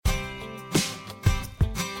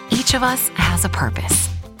Each of us has a purpose.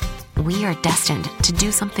 We are destined to do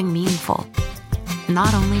something meaningful,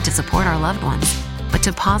 not only to support our loved ones, but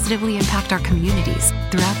to positively impact our communities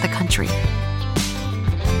throughout the country.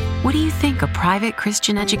 What do you think a private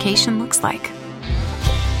Christian education looks like?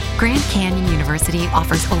 Grand Canyon University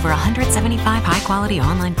offers over 175 high-quality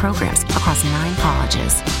online programs across 9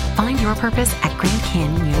 colleges. Find your purpose at Grand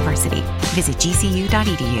Canyon University. Visit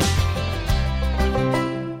gcu.edu.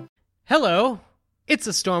 Hello, it's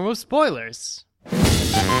a storm of spoilers.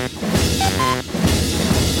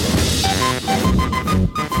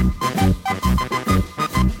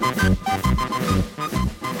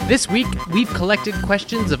 This week, we've collected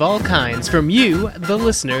questions of all kinds from you, the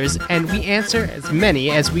listeners, and we answer as many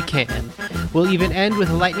as we can. We'll even end with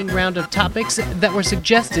a lightning round of topics that were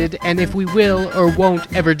suggested, and if we will or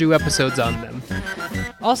won't ever do episodes on them.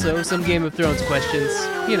 Also, some Game of Thrones questions,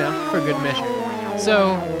 for good measure.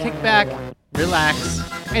 So, kick back, relax,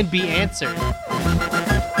 and be answered.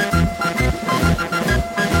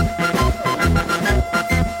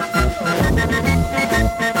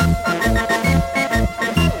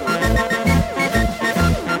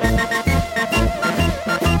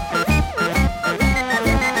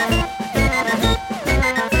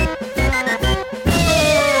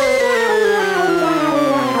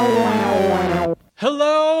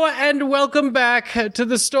 Hello and welcome back to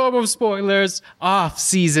the Storm of Spoilers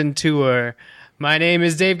off-season tour. My name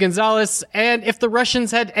is Dave Gonzalez, and if the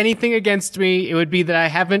Russians had anything against me, it would be that I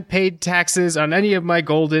haven't paid taxes on any of my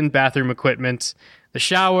golden bathroom equipment. The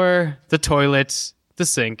shower, the toilet, the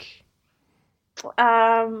sink.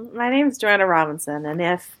 My name is Joanna Robinson, and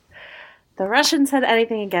if the Russians had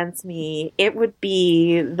anything against me, it would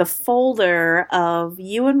be the folder of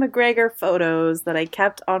Ewan McGregor photos that I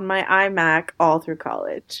kept on my iMac all through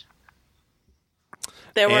college.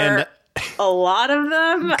 There were a lot of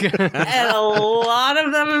them, and a lot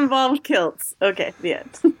of them involved kilts. Okay, the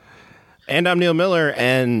end. And I'm Neil Miller,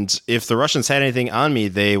 and if the Russians had anything on me,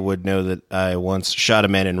 they would know that I once shot a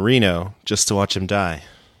man in Reno just to watch him die.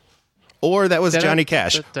 Or that was Johnny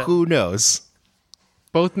Cash. Who knows?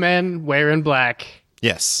 Both men wearing black.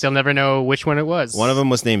 Yes. They'll never know which one it was. One of them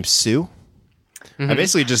was named Sue. Mm-hmm. I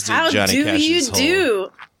basically just did Johnny Cash's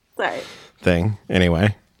whole thing.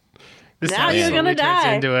 Anyway. Now you're gonna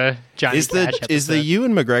die. Into a Johnny Cash is the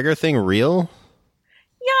Ewan McGregor thing real?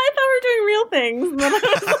 Yeah, I thought we were doing real things. But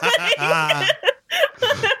I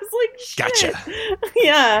was like, shit. Gotcha.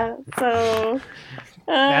 Yeah, so...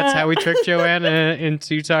 That's how we tricked Joanna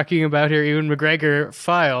into talking about her Ewan McGregor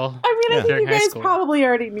file. I mean, I think you guys probably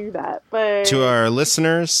already knew that, but... To our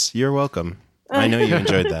listeners, you're welcome. I know you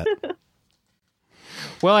enjoyed that.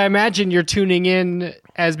 Well, I imagine you're tuning in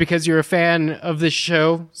because you're a fan of this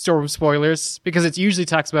show, Storm Spoilers, because it usually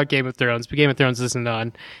talks about Game of Thrones, but Game of Thrones isn't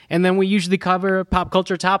on. And then we usually cover pop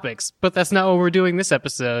culture topics, but that's not what we're doing this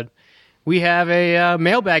episode. We have a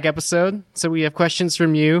mailbag episode, so we have questions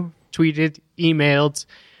from you, tweeted, emailed,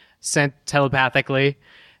 sent telepathically,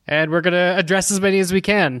 and we're going to address as many as we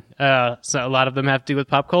can. So a lot of them have to do with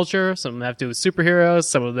pop culture, some of them have to do with superheroes,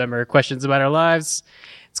 some of them are questions about our lives.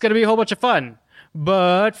 It's going to be a whole bunch of fun.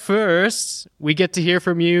 But first, we get to hear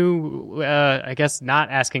from you, I guess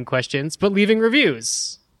not asking questions, but leaving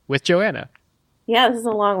reviews with Joanna. Yeah, this is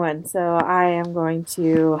a long one, so I am going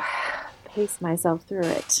to pace myself through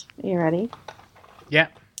it. Are you ready? Yeah.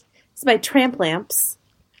 It's by Tramp Lamps.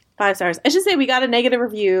 5 stars. I should say we got a negative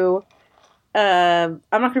review. I'm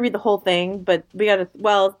not going to read the whole thing, but we got a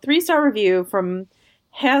 3-star review from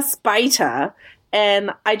Haspita,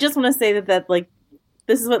 and I just want to say that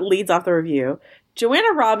this is what leads off the review.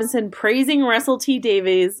 Joanna Robinson praising Russell T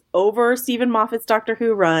Davies over Stephen Moffat's Doctor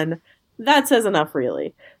Who run. That says enough,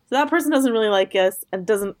 really. So that person doesn't really like us and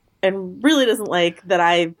really doesn't like that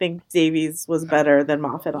I think Davies was better than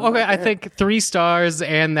Moffat. Okay, I think 3 stars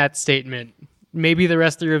and that statement. Maybe the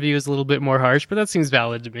rest of the review is a little bit more harsh, but that seems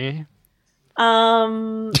valid to me. You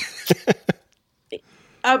know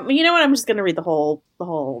what? I'm just going to read the whole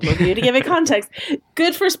review to give it context.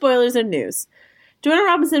 Good for spoilers and news. Joanna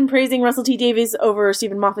Robinson praising Russell T Davies over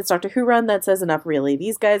Stephen Moffat's Doctor Who run. That says enough, really.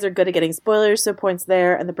 These guys are good at getting spoilers, so points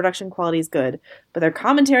there, and the production quality is good. But their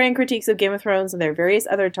commentary and critiques of Game of Thrones and their various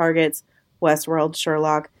other targets, Westworld,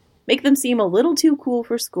 Sherlock, make them seem a little too cool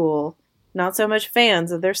for school. Not so much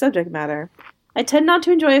fans of their subject matter. I tend not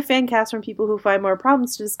to enjoy a fan cast from people who find more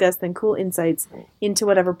problems to discuss than cool insights into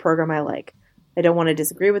whatever program I like. I don't want to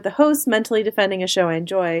disagree with the host mentally defending a show I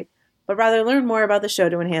enjoy, but rather learn more about the show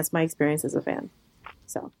to enhance my experience as a fan.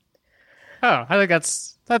 So, I think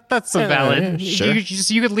that's a valid. Sure.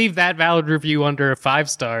 You could leave that valid review under 5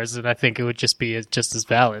 stars, and I think it would just be just as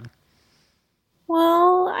valid.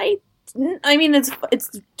 Well, I I mean, it's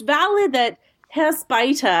valid that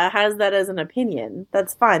Hespita has that as an opinion.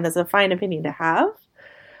 That's fine. That's a fine opinion to have.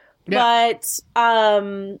 Yeah.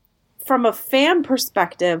 But from a fan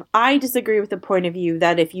perspective, I disagree with the point of view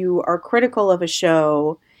that if you are critical of a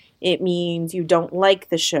show, it means you don't like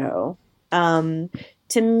the show.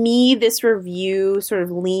 To me, this review sort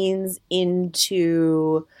of leans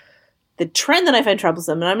into the trend that I find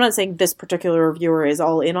troublesome, and I'm not saying this particular reviewer is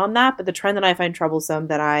all in on that, but the trend that I find troublesome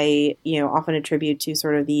that I, often attribute to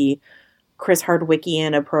sort of the Chris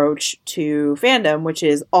Hardwickian approach to fandom, which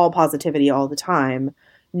is all positivity all the time,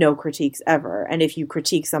 no critiques ever. And if you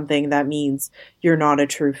critique something, that means you're not a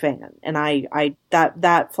true fan. And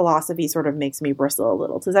that philosophy sort of makes me bristle a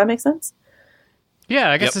little. Does that make sense? Yeah,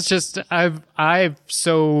 I guess It's just I've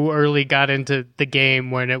so early got into the game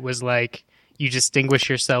when it was like you distinguish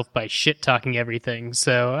yourself by shit talking everything.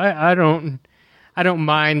 So I don't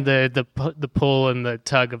mind the pull and the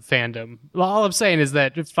tug of fandom. All I'm saying is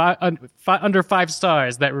that under 5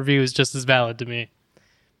 stars, that review is just as valid to me.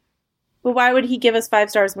 But why would he give us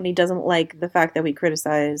 5 stars when he doesn't like the fact that we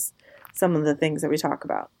criticize some of the things that we talk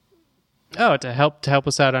about? Oh, to help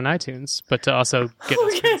us out on iTunes, but to also get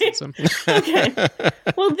us criticism. Okay.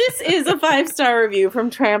 Well, this is a 5-star review from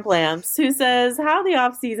Tramp Lamps, who says, How the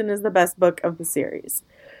Off-Season is the best book of the series.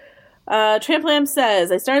 Tramp Lamps says,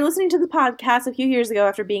 I started listening to the podcast a few years ago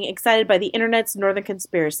after being excited by the internet's Northern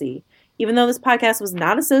Conspiracy. Even though this podcast was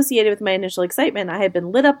not associated with my initial excitement, I had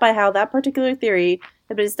been lit up by how that particular theory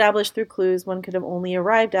had been established through clues one could have only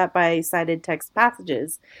arrived at by cited text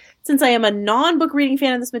passages. Since I am a non-book reading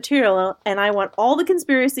fan of this material, and I want all the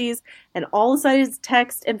conspiracies and all the cited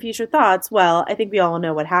text and future thoughts, well, I think we all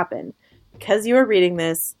know what happened. Because you are reading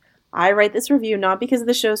this, I write this review not because of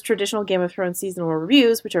the show's traditional Game of Thrones seasonal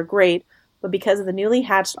reviews, which are great, but because of the newly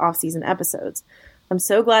hatched off-season episodes. I'm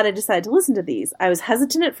so glad I decided to listen to these. I was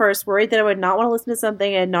hesitant at first, worried that I would not want to listen to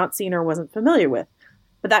something I had not seen or wasn't familiar with.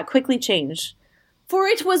 But that quickly changed. For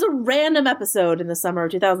it was a random episode in the summer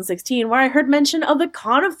of 2016 where I heard mention of the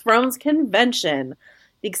Con of Thrones convention.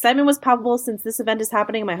 The excitement was palpable since this event is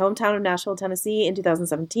happening in my hometown of Nashville, Tennessee in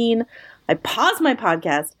 2017. I paused my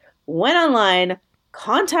podcast, went online,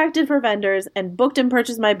 contacted for vendors, and booked and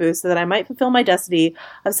purchased my booth so that I might fulfill my destiny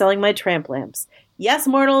of selling my tramp lamps. Yes,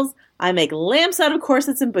 mortals, I make lamps out of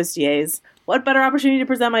corsets and bustiers. What better opportunity to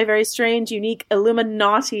present my very strange, unique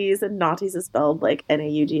Illuminatis, and naughties is spelled like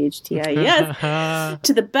Naughties,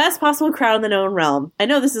 to the best possible crowd in the known realm. I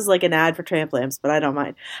know this is like an ad for tramp lamps, but I don't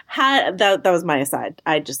mind. That was my aside.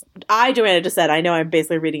 Joanna just said, I know I'm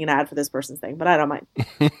basically reading an ad for this person's thing, but I don't mind.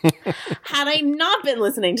 Had I not been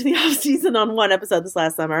listening to the off-season on one episode this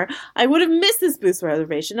last summer, I would have missed this booth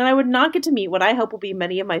reservation, and I would not get to meet what I hope will be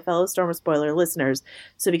many of my fellow Storm Spoiler listeners,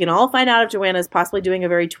 so we can all find out if Joanna is possibly doing a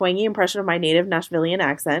very twangy impression of my native Nashvilleian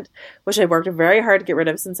accent, which I worked very hard to get rid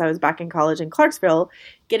of since I was back in college in Clarksville,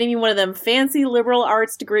 getting me one of them fancy liberal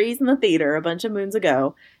arts degrees in the theater a bunch of moons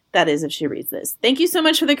ago. That is, if she reads this. Thank you so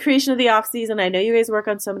much for the creation of the off-season. I know you guys work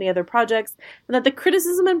on so many other projects, and that the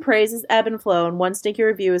criticism and praise is ebb and flow, and one stinky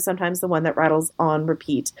review is sometimes the one that rattles on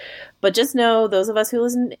repeat. But just know, those of us who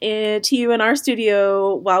listen to you in our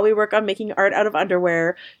studio while we work on making art out of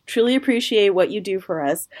underwear truly appreciate what you do for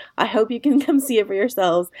us. I hope you can come see it for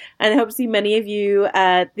yourselves, and I hope to see many of you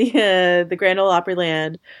at the Grand Ole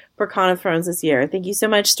Opryland for Con of Thrones this year. Thank you so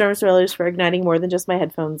much, Storm Spoilers, for igniting more than just my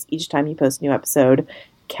headphones each time you post a new episode.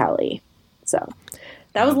 Kelly. So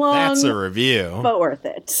that was long. That's a review, but worth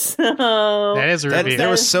it. So, that is a review. There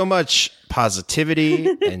was so much positivity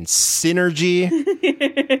and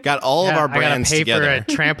synergy. Got all of our brands together. I gotta pay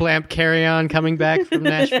for a tramp lamp carry-on coming back from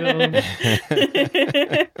Nashville.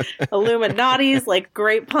 Illuminati's, like,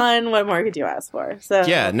 great pun. What more could you ask for? So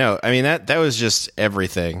yeah, no, I mean that was just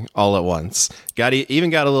everything all at once.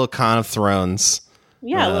 Even got a little Con of Thrones.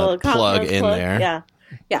 Yeah, a little plug in there. Yeah.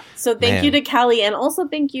 Yeah, so thank you to Kelly, and also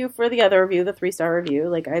thank you for the other review, the 3-star review.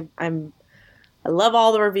 Like I love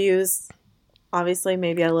all the reviews. Obviously,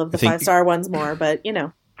 maybe I love the 5-star ones more, but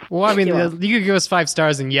Well, I mean, you could give us 5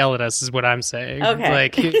 stars and yell at us, is what I'm saying. Okay.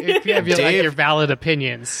 Like, if you have your valid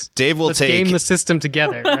opinions, Dave will take game the system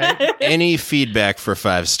together, right? Any feedback for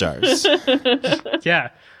 5 stars. Yeah,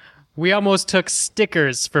 we almost took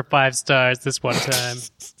stickers for 5 stars this one time,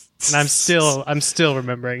 and I'm still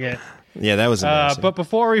remembering it. Yeah, that was amazing. But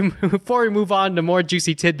before we move on to more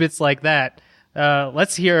juicy tidbits like that,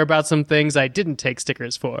 let's hear about some things I didn't take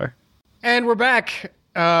stickers for. And we're back.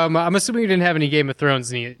 I'm assuming you didn't have any Game of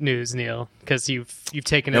Thrones news, Neil, because you've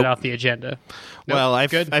taken it off the agenda. Well, I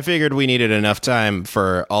figured we needed enough time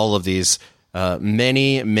for all of these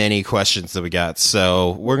many questions that we got.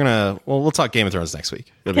 So we'll talk Game of Thrones next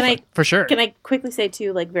week. For sure. Can I quickly say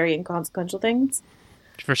two like very inconsequential things?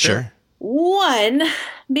 For sure. One,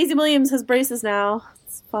 Maisie Williams has braces now.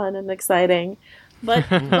 It's fun and exciting. But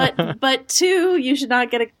but two, you should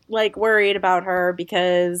not get like worried about her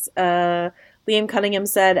because Liam Cunningham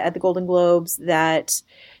said at the Golden Globes that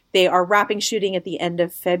they are wrapping shooting at the end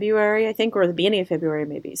of February, I think, or the beginning of February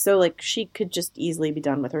maybe. So like she could just easily be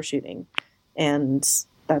done with her shooting, and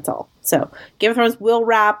that's all. So Game of Thrones will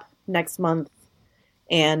wrap next month,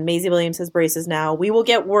 and Maisie Williams has braces now. We will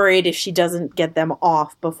get worried if she doesn't get them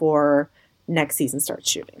off before next season starts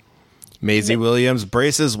shooting. Maisie Williams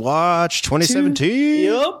braces watch 2017.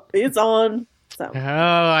 Yep, it's on. So. Oh,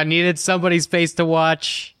 I needed somebody's face to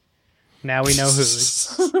watch. Now we know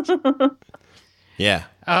whose. Yeah.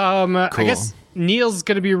 Cool. I guess Neil's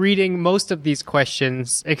going to be reading most of these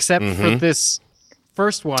questions, except for this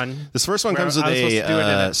first one. This first one comes with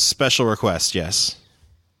a special request, yes.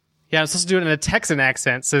 Yeah, I'm supposed to do it in a Texan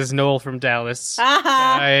accent, says Noel from Dallas.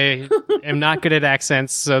 I am not good at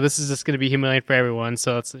accents, so this is just going to be humiliating for everyone.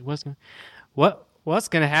 So it's like, what's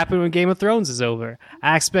going to happen when Game of Thrones is over?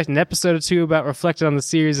 I expect an episode or two about reflecting on the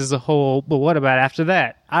series as a whole, but what about after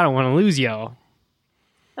that? I don't want to lose y'all.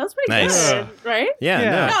 That was pretty Nice. good, right?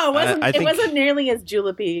 Yeah. No, it wasn't. I think... It wasn't nearly as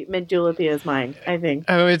mid-julepy as mine, I think.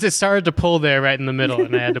 Oh, it started to pull there right in the middle,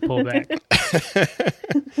 and I had to pull back.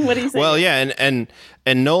 What do you say? Well, yeah, and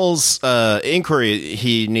Noel's inquiry,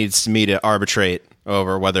 he needs me to arbitrate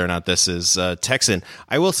over whether or not this is Texan.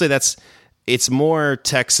 I will say it's more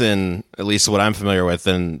Texan, at least what I'm familiar with,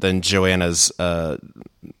 than Joanna's.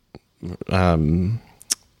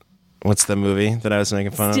 What's the movie that I was making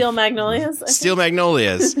fun Steel of? Magnolias? Steel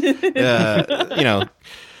Magnolias.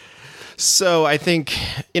 So I think,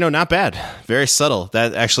 not bad. Very subtle.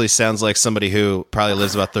 That actually sounds like somebody who probably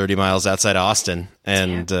lives about 30 miles outside Austin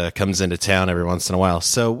and comes into town every once in a while.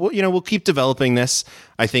 So, we'll keep developing this.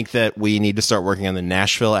 I think that we need to start working on the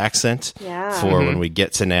Nashville accent for when we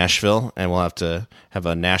get to Nashville, and we'll have to have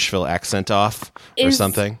a Nashville accent off or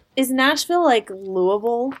something. Is Nashville like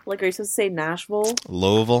Louisville? Like, are you supposed to say Nashville?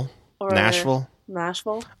 Louisville? Or Nashville?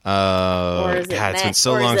 Or is it it's been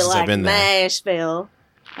so long since I've been there. Nashville?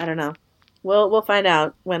 I don't know. We'll find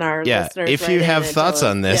out when our listeners. If you have thoughts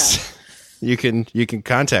on this, you can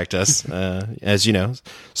contact us. As you know,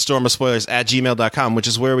 stormofspoilers@gmail.com, which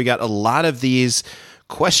is where we got a lot of these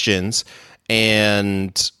questions,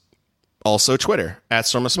 and also Twitter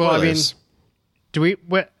 @stormofspoilers.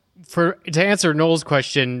 Well, to answer Noel's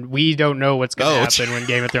question, we don't know what's going to happen when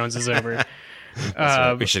Game of Thrones is over. Right.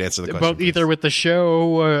 We should answer the question. Both either with the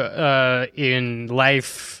show, in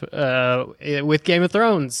life, with Game of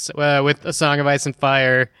Thrones, with A Song of Ice and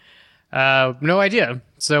Fire. No idea.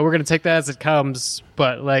 So we're going to take that as it comes.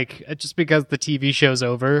 But just because the TV show's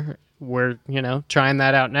over, we're, trying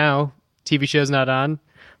that out now. TV show's not on.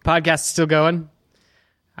 Podcast is still going.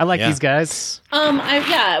 I like these guys. Well,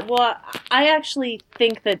 I actually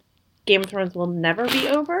think that Game of Thrones will never be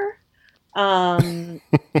over. I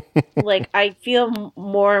feel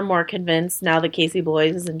more and more convinced now that Casey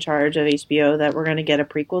Bloys is in charge of HBO that we're going to get a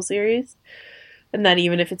prequel series, and that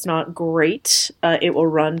even if it's not great, it will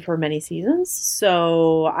run for many seasons.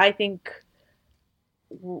 So I think,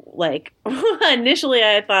 initially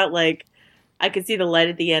I thought I could see the light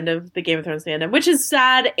at the end of the Game of Thrones fandom, which is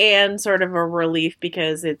sad and sort of a relief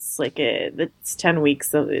because it's it's 10 weeks,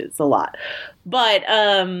 so it's a lot. But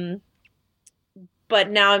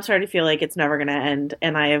now I'm starting to feel like it's never going to end,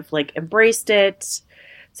 and I have embraced it,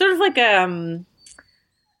 sort of like a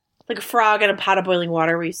frog in a pot of boiling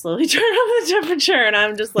water where you slowly turn up the temperature, and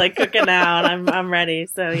I'm just cooking now, and I'm ready.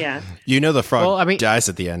 So yeah, the frog dies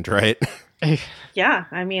at the end, right? Yeah,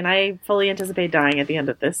 I fully anticipate dying at the end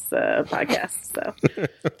of this podcast. So,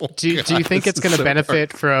 do you think it's going to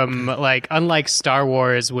benefit from unlike Star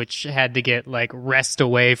Wars, which had to get wrest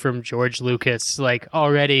away from George Lucas?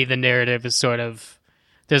 Already the narrative is sort of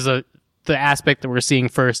the aspect that we're seeing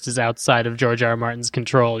first is outside of George R. Martin's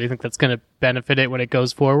control. Do you think that's going to benefit it when it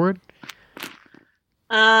goes forward?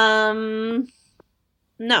 No.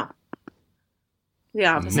 The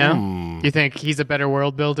opposite. No? You think he's a better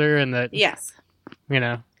world builder and that... Yes. All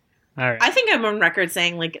right. I think I'm on record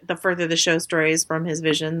saying the further the show stories from his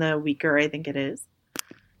vision, the weaker I think it is.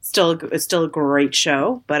 It's still a great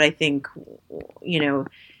show, but I think,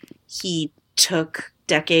 he took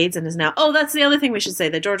decades and is now... Oh, that's the other thing we should say,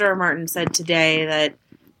 that George R. R. Martin said today that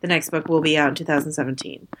the next book will be out in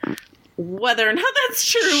 2017. Whether or not that's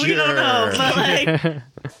true, we don't know.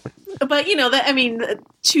 But,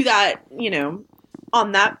 to that,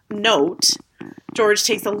 on that note, George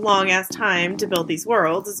takes a long ass time to build these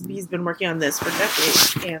worlds. He's been working on this for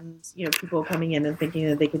decades, and people coming in and thinking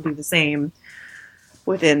that they could do the same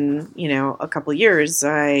within a couple years.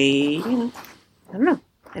 I don't know.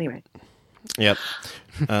 Anyway. Yep.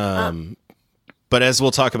 But as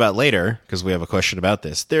we'll talk about later, because we have a question about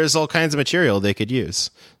this, there's all kinds of material they could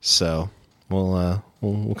use. So we'll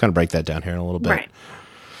kind of break that down here in a little bit.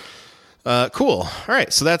 Right. Cool. All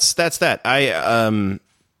right. So that's that.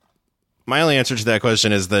 My only answer to that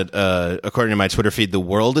question is that according to my Twitter feed, the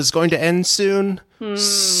world is going to end soon.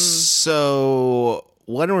 So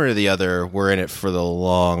one way or the other, we're in it for the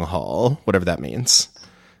long haul, whatever that means.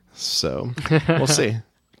 So we'll see.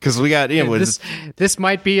 Because we got, this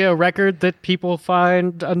might be a record that people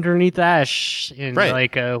find underneath ash in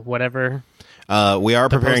whatever. We are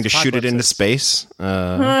preparing to shoot it into space.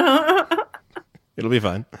 It'll be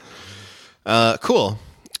fun. Cool.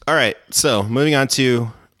 All right. So moving on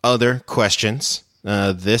to other questions.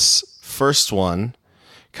 This first one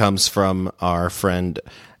comes from our friend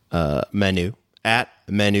Menu at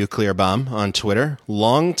Menu Clearbomb on Twitter.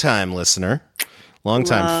 Longtime listener,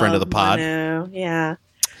 longtime friend of the pod. Menu. Yeah.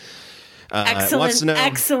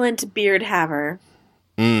 Excellent beard haver.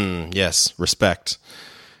 Yes, respect.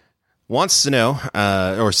 Wants to know,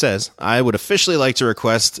 or says, I would officially like to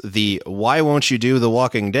request the Why Won't You Do The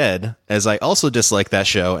Walking Dead, as I also dislike that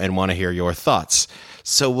show and want to hear your thoughts.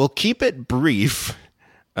 So we'll keep it brief.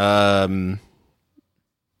 But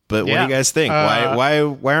what do you guys think? Why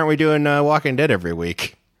aren't we doing Walking Dead every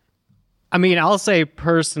week? I mean, I'll say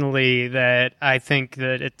personally that I think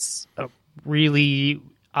that it's a really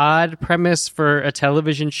odd premise for a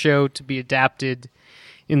television show to be adapted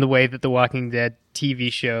in the way that the Walking Dead TV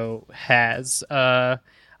show has. I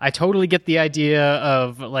totally get the idea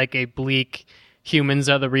of like a bleak humans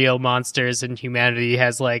are the real monsters and humanity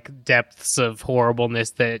has like depths of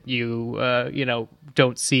horribleness that you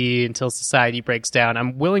don't see until society breaks down.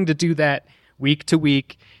 I'm willing to do that week to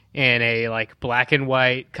week in a like black and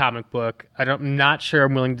white comic book. I'm not sure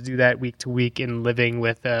I'm willing to do that week to week in living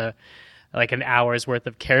with like an hour's worth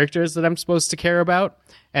of characters that I'm supposed to care about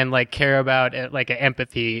and like care about at like an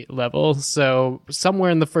empathy level. So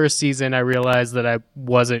somewhere in the first season, I realized that I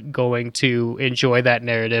wasn't going to enjoy that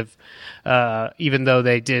narrative, even though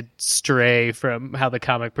they did stray from how the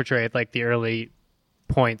comic portrayed like the early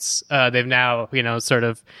points. They've now, sort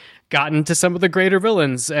of gotten to some of the greater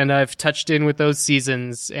villains, and I've touched in with those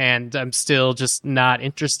seasons, and I'm still just not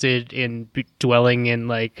interested in dwelling in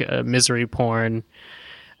like misery porn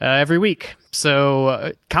every week.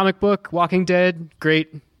 So comic book, Walking Dead,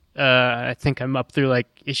 great. I think I'm up through like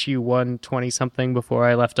issue 120 something before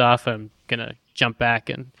I left off. I'm gonna jump back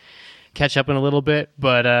and catch up in a little bit,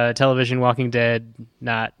 but television, Walking Dead,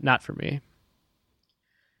 not for me.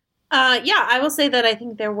 Yeah, I will say that I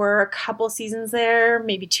think there were a couple seasons there,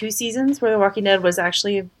 maybe 2 seasons, where The Walking Dead was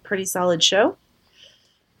actually a pretty solid show.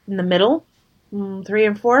 In the middle, 3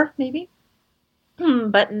 and 4 maybe.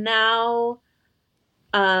 But now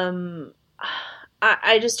I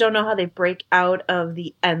just don't know how they break out of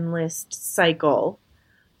the endless cycle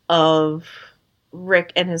of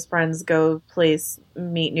Rick and his friends go place,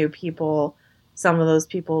 meet new people. Some of those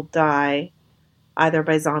people die either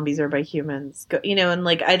by zombies or by humans. And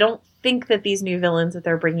like, I don't think that these new villains that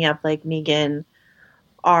they're bringing up, like Negan,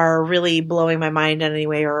 are really blowing my mind in any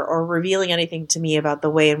way or revealing anything to me about the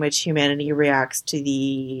way in which humanity reacts to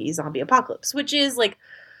the zombie apocalypse, which is like,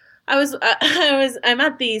 I'm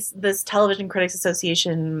at this Television Critics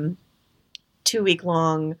Association 2-week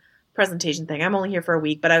long presentation thing. I'm only here for a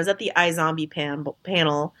week, but I was at the iZombie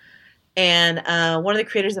panel, and one of the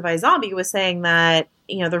creators of iZombie was saying that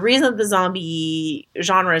the reason that the zombie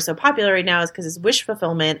genre is so popular right now is because it's wish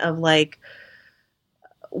fulfillment of like,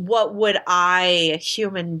 what would I, a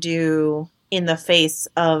human, do in the face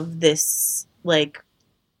of this like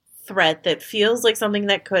threat that feels like something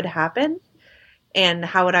that could happen? And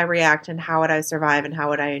how would I react, and how would I survive, and how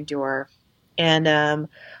would I endure? And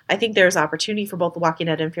I think there's opportunity for both The Walking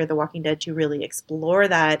Dead and Fear the Walking Dead to really explore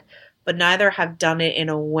that, but neither have done it in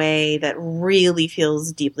a way that really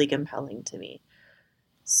feels deeply compelling to me.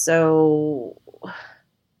 So,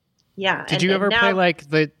 yeah. Did you ever play like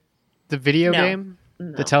the video game?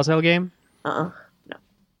 No. The Telltale game? No.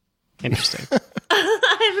 Interesting.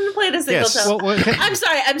 I haven't played a single Telltale.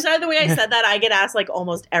 I'm sorry the way I said that. I get asked like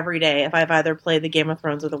almost every day if I've either played the Game of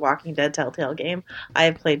Thrones or the Walking Dead Telltale game. I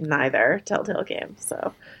have played neither Telltale game,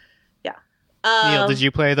 so yeah. Neil, did you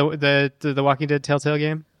play the Walking Dead Telltale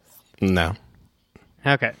game? No.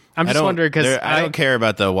 Okay, I'm just wondering because I don't care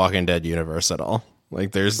about the Walking Dead universe at all.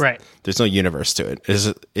 Like there's no universe to it.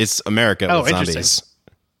 It's America with zombies.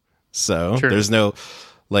 So True. there's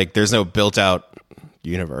no built out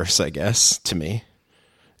universe, I guess, to me.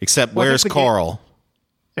 Except where's Carl?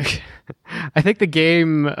 I think the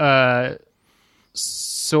game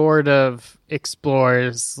sort of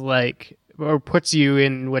explores like, or puts you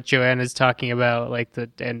in what Joanna's talking about, like the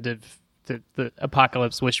end of the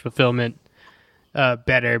apocalypse wish fulfillment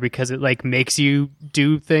better, because it like makes you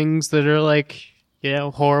do things that are like, you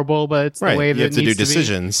know, horrible, but it's the way that you have it to do needs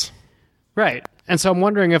decisions. Right. And so I'm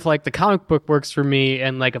wondering if like the comic book works for me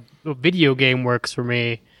and like a video game works for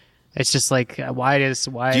me. It's just like, why is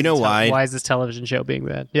this television show being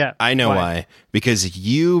bad? Yeah. I know why. Because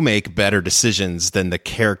you make better decisions than the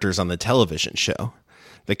characters on the television show.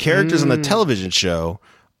 The characters on the television show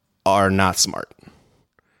are not smart.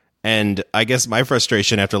 And I guess my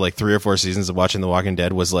frustration after like 3 or 4 seasons of watching The Walking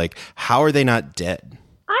Dead was like, how are they not dead?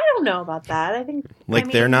 I don't know about that. I think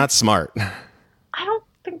they're not smart. I don't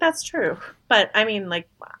think that's true. But I mean, like,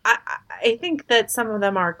 I think that some of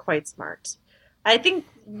them are quite smart. I think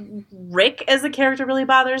Rick as a character really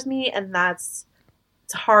bothers me, and it's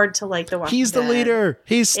hard to like The Walking Dead. He's the leader.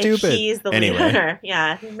 He's stupid. He's the leader.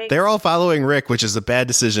 Yeah. They're all following Rick, which is a bad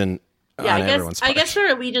decision. Yeah, I guess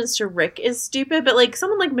their allegiance to Rick is stupid, but like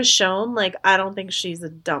someone like Michonne, like I don't think she's a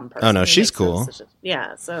dumb person. Oh no, she's cool.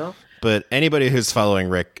 Yeah, so. But anybody who's following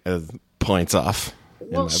Rick points off.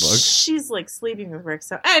 Well, she's like sleeping with Rick.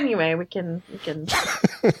 So anyway, we can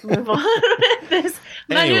move on with this.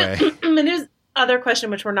 Anyway, Manu's other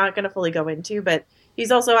question, which we're not going to fully go into, but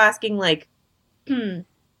he's also asking like,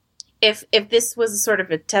 if this was sort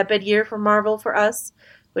of a tepid year for Marvel for us,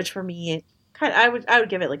 which for me, I would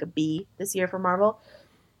give it like a B this year for Marvel.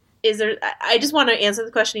 I just want to answer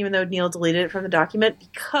the question, even though Neil deleted it from the document,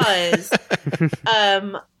 because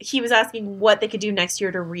he was asking what they could do next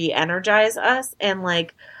year to re-energize us. And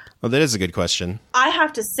like, well, that is a good question. I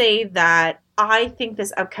have to say that I think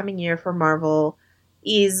this upcoming year for Marvel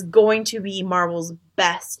is going to be Marvel's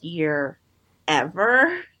best year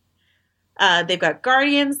ever. They've got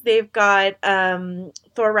Guardians, they've got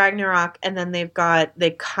Thor Ragnarok, and then they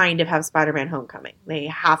kind of have Spider-Man Homecoming. They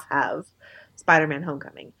have Spider-Man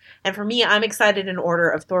Homecoming. And for me, I'm excited in order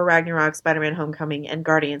of Thor Ragnarok, Spider-Man Homecoming, and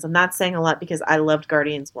Guardians. I'm not saying a lot because I loved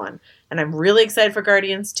Guardians 1. And I'm really excited for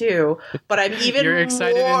Guardians 2. But I'm even You're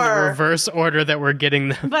excited in the reverse order that we're getting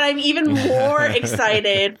them. But I'm even more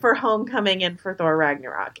excited for Homecoming and for Thor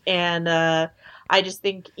Ragnarok. And I just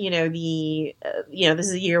think, this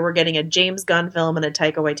is a year we're getting a James Gunn film and a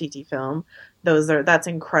Taika Waititi film. That's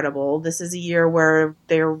incredible. This is a year where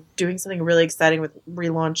they're doing something really exciting with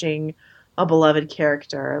relaunching a beloved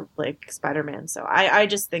character like Spider-Man. So I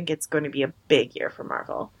just think it's going to be a big year for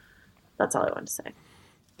Marvel. That's all I want to say.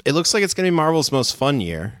 It looks like it's going to be Marvel's most fun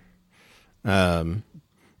year.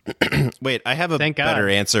 Wait, I have a better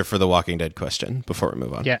answer for the Walking Dead question before we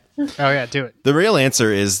move on. Yeah. Oh yeah, do it. The real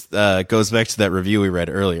answer is goes back to that review we read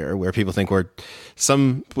earlier, where people think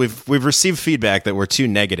we've received feedback that we're too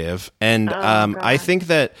negative, and I think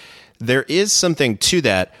that there is something to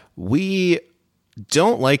that. We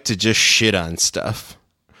don't like to just shit on stuff.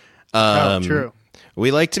 True.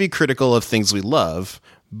 We like to be critical of things we love,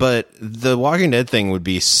 but the Walking Dead thing would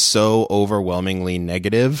be so overwhelmingly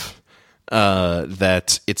negative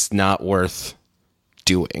that it's not worth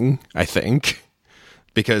doing, I think,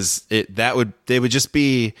 because it would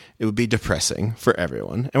be depressing for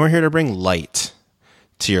everyone, and we're here to bring light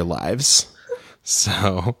to your lives.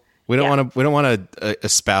 So we don't want to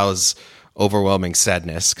espouse overwhelming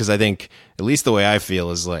sadness, because I think at least the way I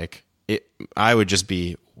feel is like I would just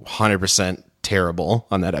be 100% terrible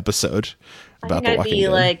on that episode about The Walking Dead. I'd be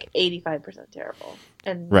like 85% terrible,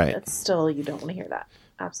 and that's still, you don't want to hear that.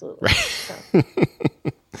 Absolutely. Right. So.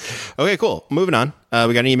 Okay, cool. Moving on.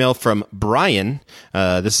 We got an email from Brian.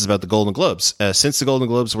 This is about the Golden Globes. Since the Golden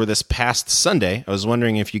Globes were this past Sunday, I was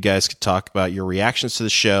wondering if you guys could talk about your reactions to the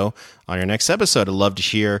show on your next episode. I'd love to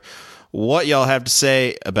hear what y'all have to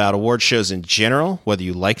say about award shows in general, whether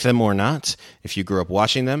you like them or not, if you grew up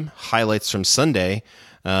watching them, highlights from Sunday,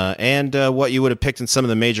 and what you would have picked in some of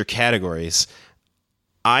the major categories.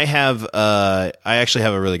 I actually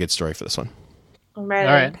have a really good story for this one. All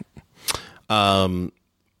right.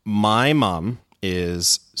 My mom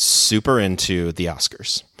is super into the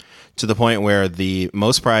Oscars, to the point where the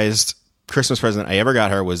most prized Christmas present I ever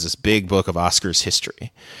got her was this big book of Oscars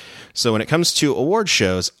history. So when it comes to award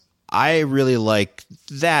shows, I really like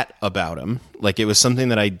that about them. Like, it was something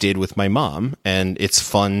that I did with my mom, and it's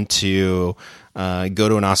fun to go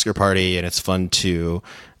to an Oscar party, and it's fun to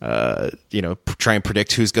try and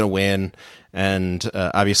predict who's going to win. And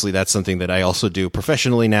obviously that's something that I also do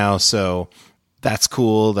professionally now, so that's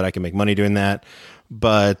cool that I can make money doing that.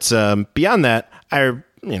 But beyond that,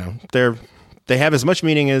 they have as much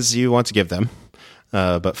meaning as you want to give them.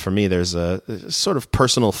 But for me, there's a sort of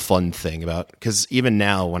personal fun thing about, because even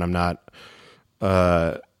now when I'm not, when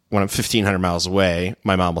I'm 1,500 miles away,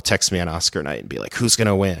 my mom will text me on Oscar night and be like, "Who's going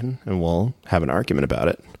to win?" And we'll have an argument about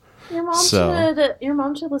it. Your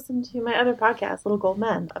mom should listen to my other podcast, Little Gold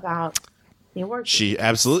Men, about the awards. She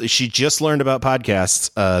just learned about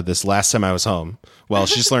podcasts this last time I was home. Well,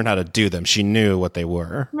 she just learned how to do them. She knew what they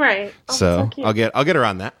were. Right. Oh, so I'll get her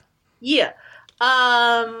on that. Yeah.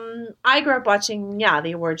 I grew up watching,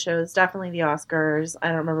 the award shows, definitely the Oscars. I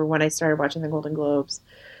don't remember when I started watching the Golden Globes.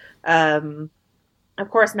 Of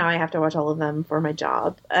course, now I have to watch all of them for my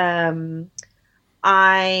job.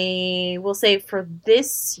 I will say for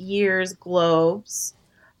this year's Globes,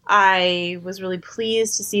 I was really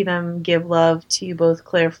pleased to see them give love to both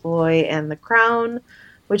Claire Foy and The Crown,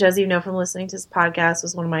 which, as you know from listening to this podcast,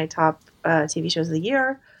 was one of my top TV shows of the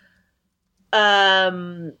year.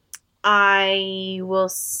 I will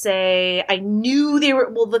say I knew they were...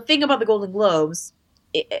 Well, the thing about the Golden Globes,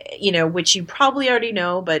 which you probably already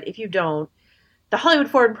know, but if you don't, the Hollywood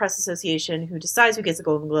Foreign Press Association, who decides who gets the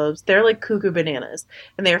Golden Globes, they're like cuckoo bananas.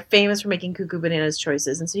 And they're famous for making cuckoo bananas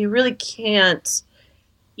choices. And so you really can't,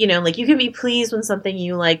 you can be pleased when something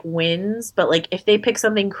you like wins, but like if they pick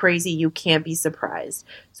something crazy, you can't be surprised.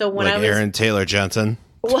 So when like Aaron Taylor Johnson.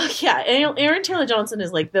 Well, yeah, Aaron Taylor Johnson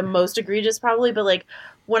is like the most egregious probably, but like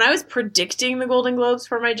when I was predicting the Golden Globes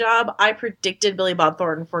for my job, I predicted Billy Bob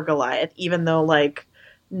Thornton for Goliath, even though like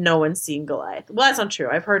no one's seen Goliath. Well, that's not true.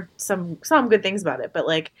 I've heard some good things about it, but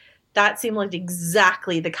like that seemed like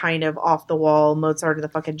exactly the kind of off the wall Mozart of the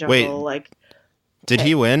fucking jungle. Wait, did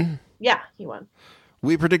he win? Yeah, he won.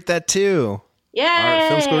 We predict that too. Yay! Our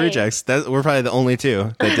Film School Rejects. We're probably the only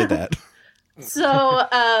two that did that.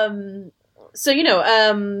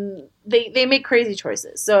 They make crazy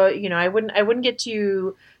choices. So, I wouldn't get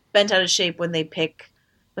too bent out of shape when they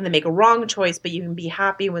make a wrong choice, but you can be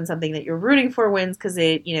happy when something that you're rooting for wins because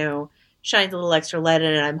it, shines a little extra light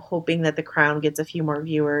in it. I'm hoping that The Crown gets a few more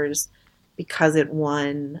viewers because it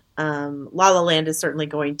won. La La Land is certainly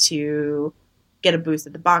going to get a boost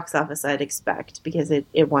at the box office, I'd expect, because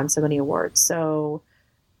it won so many awards. So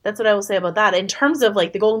that's what I will say about that. In terms of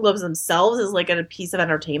like the Golden Globes themselves as like a piece of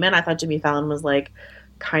entertainment, I thought Jimmy Fallon was like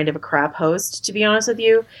kind of a crap host, to be honest with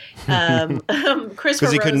you.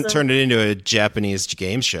 Because he couldn't turn it into a Japanese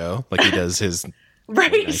game show like he does his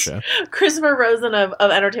right show. Christopher Rosen of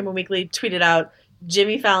Entertainment Weekly tweeted out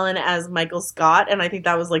Jimmy Fallon as Michael Scott, and I think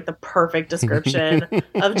that was like the perfect description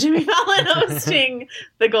of Jimmy Fallon hosting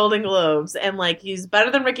the Golden Globes. And like he's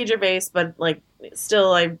better than Ricky Gervais, but like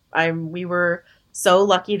still we were so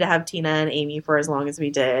lucky to have Tina and Amy for as long as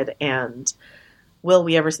we did, and will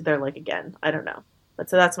we ever see their like again? I don't know. But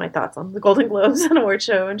so that's my thoughts on the Golden Globes and award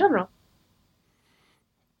show in general.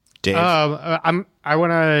 Dave, I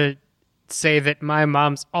want to say that my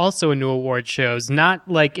mom's also into award shows, not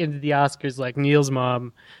like into the Oscars like Neil's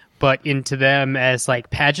mom, but into them as like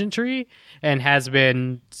pageantry, and has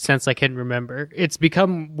been since I can remember. It's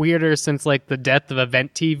become weirder since like the death of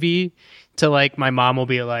event TV. To like my mom will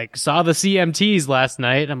be like, saw the CMTs last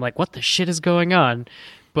night. I'm like, what the shit is going on?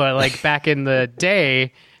 But like back in the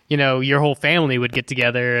day, your whole family would get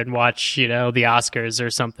together and watch, the Oscars or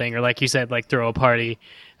something, or like you said, like throw a party.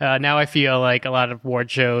 Now I feel like a lot of award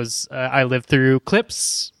shows, I live through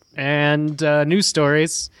clips and news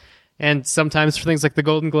stories, and sometimes for things like the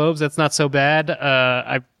Golden Globes, that's not so bad.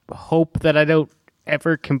 I hope that I don't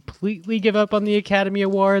ever completely give up on the Academy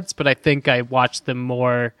Awards, but I think I watch them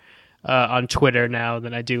more on Twitter now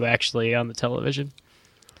than I do actually on the television.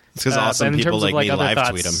 It's because awesome people like me live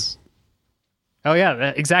tweet them. Oh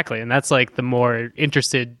yeah, exactly, and that's like the more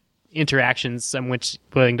interested interactions I'm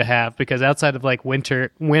willing to have, because outside of like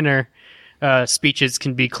winner speeches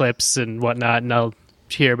can be clips and whatnot, and I'll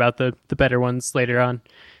hear about the better ones later on.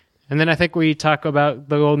 And then I think we talk about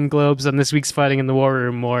the Golden Globes on this week's Fighting in the War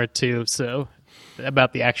Room more too, so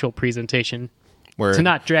about the actual presentation. To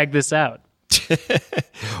not drag this out.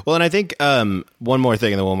 Well, and I think one more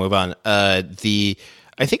thing and then we'll move on.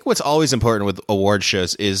 I think what's always important with award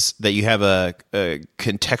shows is that you have a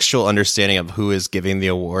contextual understanding of who is giving the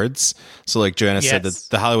awards. So like Joanna said, that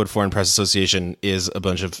the Hollywood Foreign Press Association is a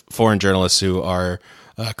bunch of foreign journalists who are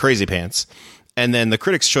crazy pants. And then the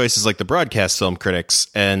Critics' Choice is like the broadcast film critics,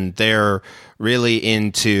 and they're really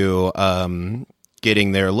into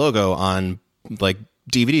getting their logo on like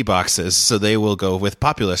DVD boxes, so they will go with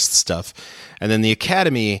populist stuff. And then the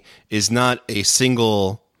Academy is not a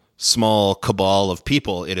single small cabal of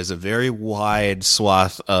people. It is a very wide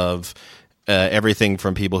swath of everything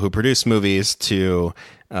from people who produce movies to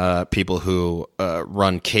people who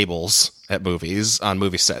run cables at movies on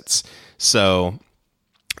movie sets. So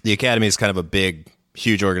the Academy is kind of a big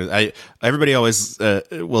huge everybody always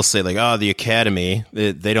will say like, oh, the Academy,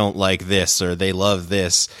 they don't like this or they love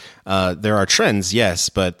this. There are trends, yes,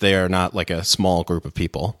 but they are not like a small group of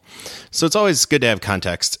people. So it's always good to have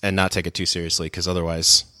context and not take it too seriously, because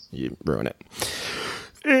otherwise you ruin it.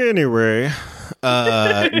 Anyway,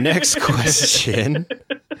 next question.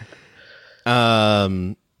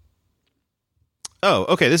 Oh,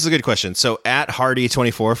 okay, this is a good question. So at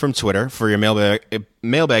Hardy24 from Twitter for your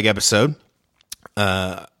mailbag episode,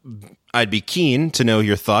 I'd be keen to know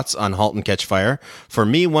your thoughts on *Halt and Catch Fire*. For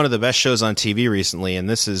me, one of the best shows on TV recently, and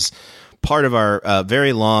this is part of our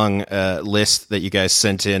very long list that you guys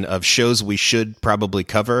sent in of shows we should probably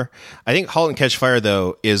cover. I think *Halt and Catch Fire*,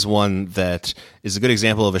 though, is one that is a good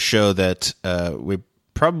example of a show that we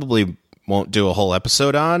probably won't do a whole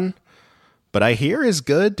episode on, but I hear is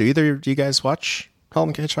good. Do either of you guys watch *Halt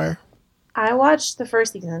and Catch Fire*? I watched the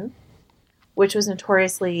first season, which was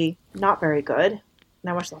notoriously not very good. And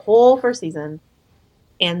I watched the whole first season.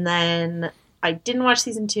 And then I didn't watch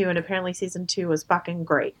season 2, and apparently season 2 was fucking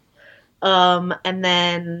great. And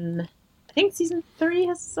then I think season 3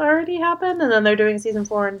 has already happened, and then they're doing season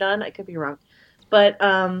 4 and done. I could be wrong. But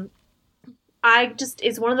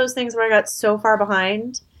it's one of those things where I got so far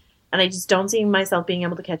behind, and I just don't see myself being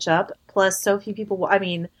able to catch up. Plus, so few people,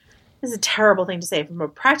 this is a terrible thing to say. From a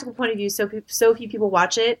practical point of view, so few people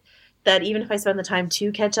watch it that even if I spend the time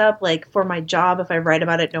to catch up, like for my job, if I write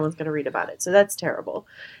about it, no one's going to read about it. So that's terrible.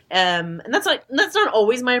 And that's not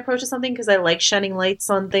always my approach to something, because I like shining lights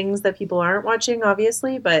on things that people aren't watching,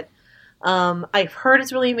 obviously. But I've heard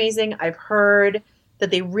it's really amazing. I've heard that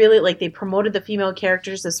they really they promoted the female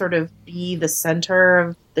characters to sort of be the center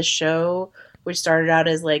of the show, which started out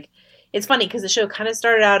as it's funny because the show kind of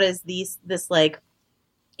started out as this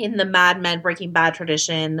in the Mad Men Breaking Bad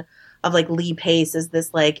tradition of Lee Pace as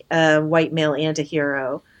this white male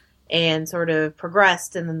antihero, and sort of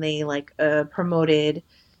progressed, and then they promoted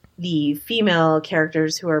the female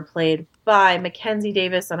characters who are played by Mackenzie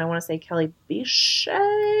Davis and I want to say Kelly Bichet.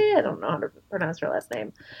 I don't know how to pronounce her last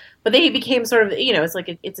name, but they became sort of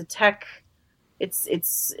it's a tech. It's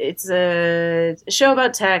a show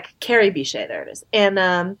about tech. Carrie Bichet, there it is, and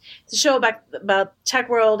it's a show about tech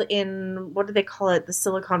world in, what do they call it, the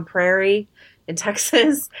Silicon Prairie in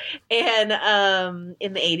Texas, and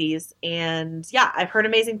in the 80s. And yeah, I've heard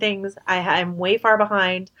amazing things. I'm way far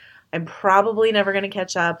behind. I'm probably never going to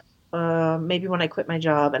catch up. Maybe when I quit my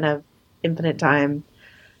job and have infinite time.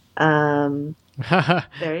 There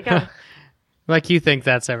you go. You think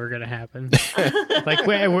that's ever going to happen.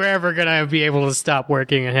 We're ever going to be able to stop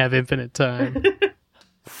working and have infinite time.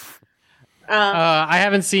 I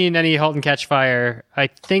haven't seen any *Halt and Catch Fire*. I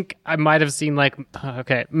think I might have seen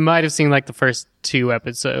the first 2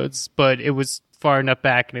 episodes, but it was far enough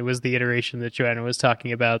back, and it was the iteration that Joanna was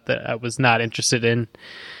talking about that I was not interested in.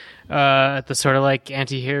 The sort of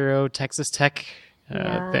anti-hero Texas Tech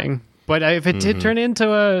thing. But if it did turn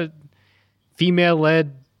into a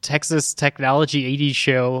female-led Texas technology 80s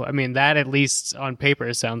show, that at least on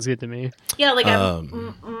paper sounds good to me. Yeah,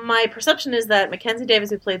 my perception is that Mackenzie Davis,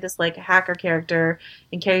 who played this hacker character,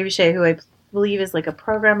 and Carrie Bichet, who I believe is a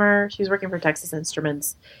programmer, she was working for Texas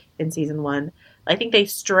Instruments in season 1. I think they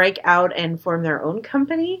strike out and form their own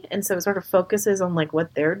company, and so it sort of focuses on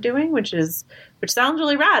what they're doing, which sounds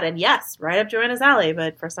really rad, and yes, right up Joanna's alley.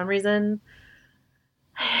 But for some reason,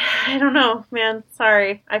 I don't know, man.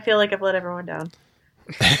 Sorry, I feel like I've let everyone down.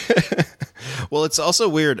 Well, it's also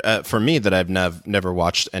weird for me that I've never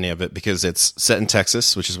watched any of it, because it's set in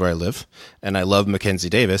Texas, which is where I live, and I love Mackenzie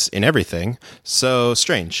Davis in everything. So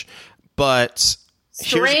strange. But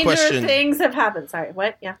stranger things have happened. Sorry,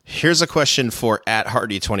 what? Yeah. Here's a question for at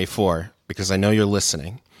Hardy24, because I know you're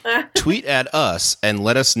listening. Tweet at us and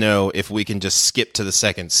let us know if we can just skip to the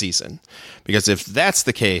second season, because if that's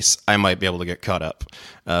the case, I might be able to get caught up.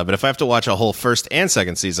 But if I have to watch a whole first and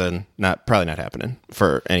second season, probably not happening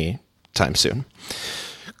for any time soon.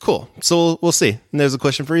 Cool. So we'll see. And there's a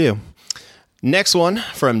question for you. Next one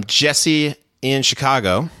from Jesse in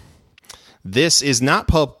Chicago. This is not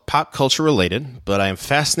pop culture related, but I am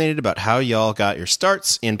fascinated about how y'all got your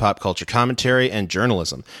starts in pop culture commentary and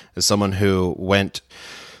journalism. As someone who went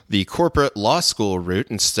the corporate law school route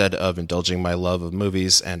instead of indulging my love of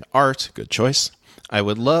movies and art, good choice, I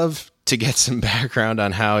would love to get some background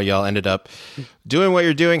on how y'all ended up doing what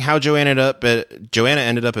you're doing, how Joanna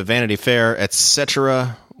ended up at Vanity Fair,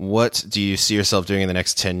 etc. What do you see yourself doing in the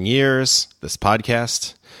next 10 years? This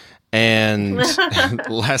podcast. And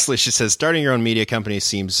lastly, she says, starting your own media company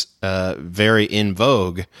seems very in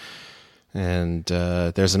vogue. And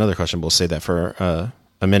there's another question. We'll save that for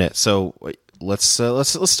a minute. So let's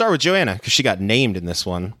start with Joanna, because she got named in this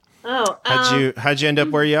one. Oh, how'd you end up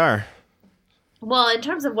where you are? well, in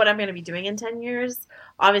terms of what I'm going to be doing in 10 years,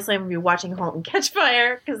 obviously I'm going to be watching *Halt and Catch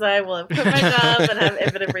Fire* because I will have quit my job and have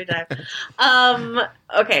infinite free time.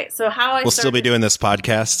 Okay, so we'll still be doing this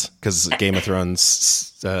podcast because Game of Thrones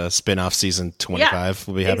spin-off season 25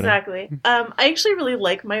 will be happening. Exactly. I actually really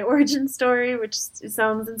like my origin story, which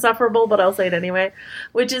sounds insufferable, but I'll say it anyway.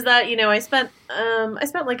 Which is that I spent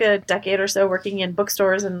like a decade or so working in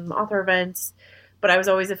bookstores and author events, but I was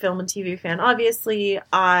always a film and TV fan. Obviously,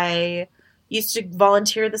 I used to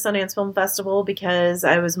volunteer at the Sundance Film Festival because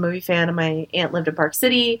I was a movie fan and my aunt lived in Park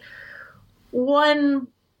City. One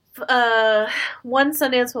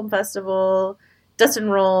Sundance Film Festival, Dustin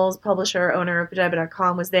Rolls, publisher, owner of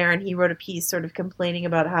Pajiba.com, was there, and he wrote a piece sort of complaining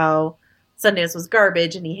about how Sundance was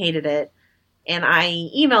garbage and he hated it. And I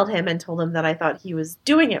emailed him and told him that I thought he was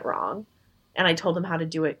doing it wrong, and I told him how to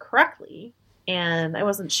do it correctly. And I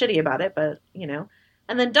wasn't shitty about it, but,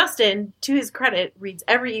 And then Dustin, to his credit, reads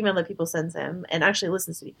every email that people sends him and actually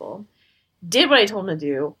listens to people. Did what I told him to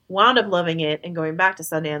do, wound up loving it, and going back to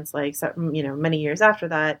Sundance, many years after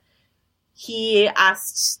that. He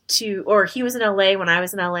he was in LA when I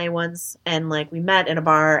was in LA once, and we met in a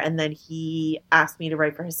bar, and then he asked me to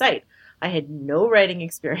write for his site. I had no writing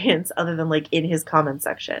experience other than in his comment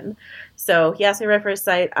section. So he asked me to write for his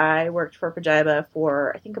site. I worked for Pajiba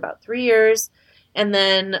for I think about 3 years. And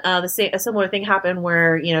then a similar thing happened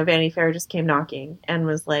where, Vanity Fair just came knocking and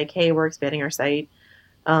was like, hey, we're expanding our site.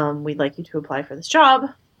 We'd like you to apply for this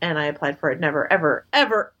job. And I applied for it, never, ever,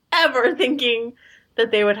 ever, ever thinking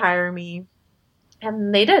that they would hire me.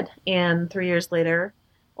 And they did. And 3 years later,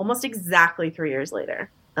 almost exactly 3 years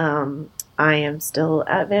later, I am still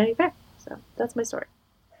at Vanity Fair. So that's my story.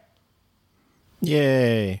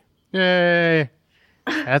 Yay. I'm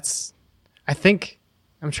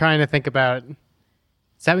trying to think about...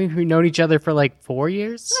 Does that mean we've known each other for 4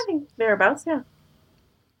 years? I think thereabouts, yeah.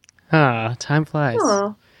 Time flies.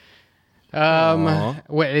 Aww.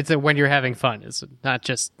 It's when you're having fun. It's not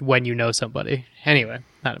just when you know somebody. Anyway,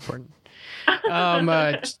 not important.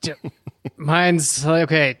 Mine's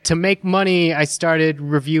okay. To make money, I started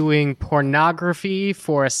reviewing pornography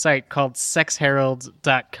for a site called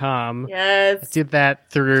sexherald.com. Yes. I did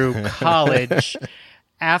that through college.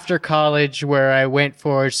 After college, where I went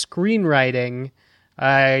for screenwriting,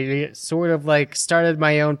 I sort of started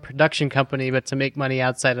my own production company, but to make money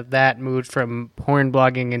outside of that, moved from porn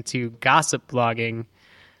blogging into gossip blogging.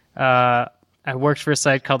 I worked for a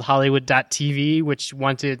site called Hollywood.tv, which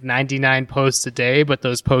wanted 99 posts a day, but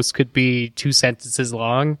those posts could be 2 sentences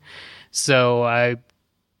long. So I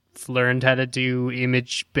learned how to do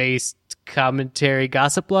image-based commentary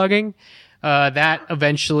gossip blogging. That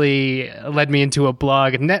eventually led me into a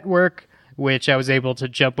blog network, which I was able to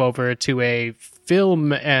jump over to a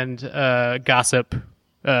film and gossip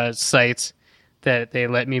site that they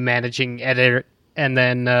let me managing editor, and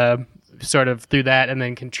then sort of through that and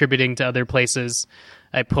then contributing to other places,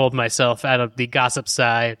 I pulled myself out of the gossip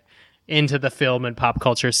side into the film and pop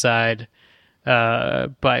culture side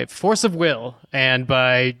by force of will and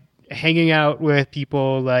by hanging out with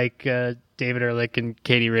people like David Ehrlich and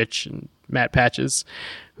Katie Rich and Matt Patches,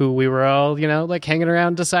 who we were all, hanging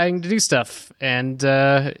around deciding to do stuff, and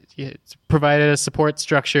provided a support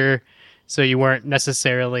structure so you weren't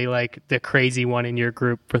necessarily the crazy one in your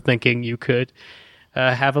group for thinking you could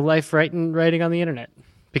have a life writing on the internet.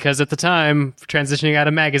 Because at the time, transitioning out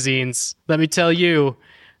of magazines, let me tell you,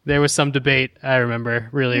 there was some debate, I remember,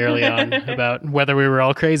 really early on about whether we were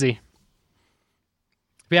all crazy.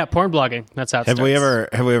 But yeah, porn blogging, that's how it starts.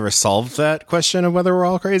 Have we ever solved that question of whether we're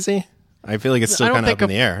all crazy? I feel like it's still kind of up in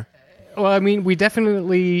the air. Well, I mean, we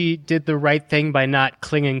definitely did the right thing by not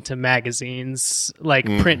clinging to magazines,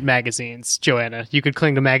 print magazines, Joanna. You could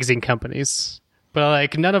cling to magazine companies.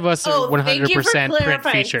 But, none of us are 100% print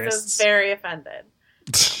featurists. I'm very offended.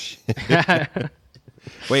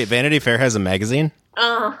 Wait, Vanity Fair has a magazine?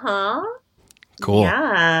 Uh-huh. Cool.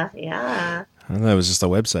 Yeah. I thought it was just a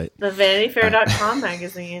website. The VanityFair.com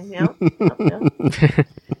magazine, yep.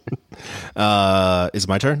 Is it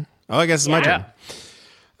my turn? Oh, I guess it's my turn.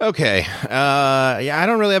 Okay. I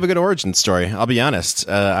don't really have a good origin story. I'll be honest.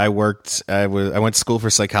 I went to school for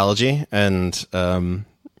psychology, and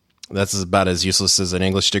that's about as useless as an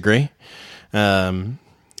English degree. And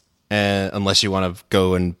unless you want to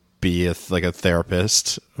go and be a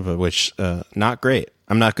therapist, which not great.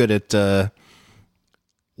 I'm not good at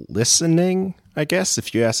listening, I guess,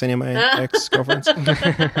 if you ask any of my ex-girlfriends.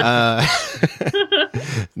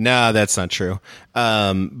 No, that's not true.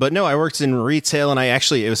 But no, I worked in retail, and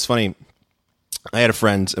it was funny. I had a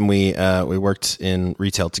friend, and we worked in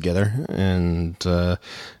retail together, and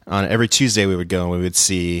on every Tuesday we would go and we would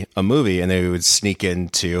see a movie, and then we would sneak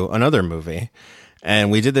into another movie, and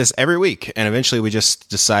we did this every week, and eventually we just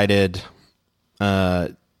decided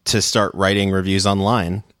to start writing reviews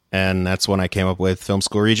online, and that's when I came up with Film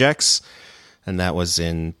School Rejects, and that was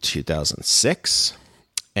in 2006,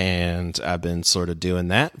 and I've been sort of doing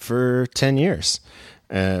that for 10 years,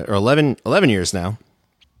 or 11 years now.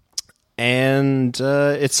 And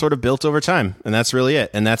it's sort of built over time, and that's really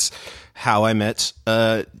it. And that's how I met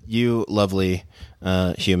you lovely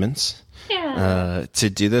humans. Yeah. To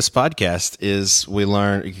do this podcast is we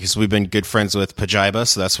learn, because we've been good friends with Pajiba,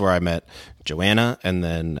 so that's where I met Joanna, and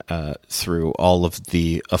then through all of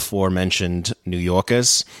the aforementioned New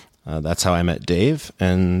Yorkers, that's how I met Dave,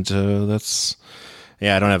 and that's...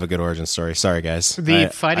 Yeah, I don't have a good origin story. Sorry, guys.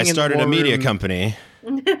 I started a media company.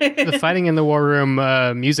 The Fighting in the War Room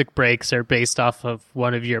music breaks are based off of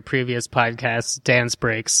one of your previous podcasts, Dance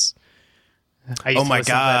Breaks. I used to listen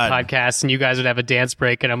to that podcast, and you guys would have a dance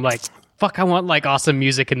break, and I'm like, fuck, I want like awesome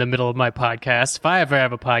music in the middle of my podcast if I ever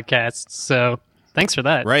have a podcast. So thanks for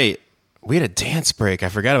that. Right. We had a dance break. I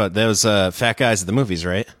forgot about those fat guys at the movies,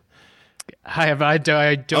 right? I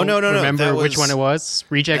don't remember which one it was.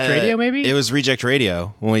 Reject Radio, maybe? It was Reject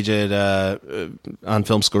Radio when we did on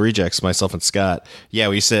Film School Rejects, myself and Scott. Yeah,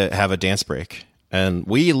 we used to have a dance break, and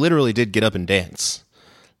we literally did get up and dance.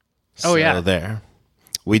 Oh, yeah. There.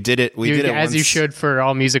 We did it. We did it as once. you should for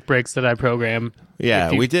all music breaks that I program.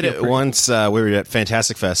 Yeah, we did it once. We were at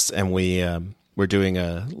Fantastic Fest, and we were doing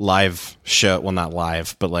a live show. Well, not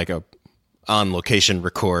live, but like a on location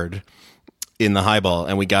record in the highball,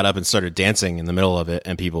 and we got up and started dancing in the middle of it,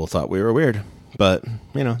 and people thought we were weird. But,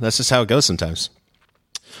 you know, that's just how it goes sometimes.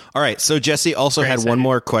 All right, so Jesse also had one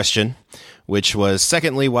more question, which was,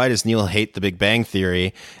 secondly, why does Neil hate The Big Bang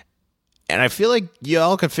Theory? And I feel like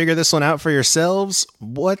y'all could figure this one out for yourselves.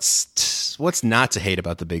 What's not to hate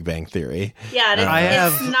about The Big Bang Theory? Yeah,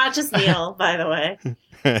 it's not just Neil, by the way.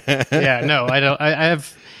 Yeah, no, I don't. I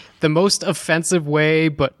have... The most offensive way,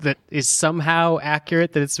 but that is somehow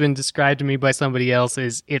accurate that it's been described to me by somebody else,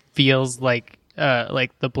 is it feels like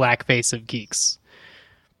the blackface of geeks.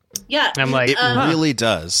 Yeah, I'm like, it really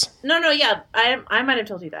does. No, yeah, I might have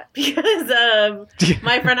told you that because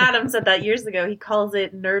my friend Adam said that years ago. He calls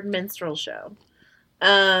it nerd minstrel show.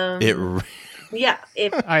 Yeah.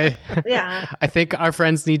 I think our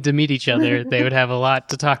friends need to meet each other. They would have a lot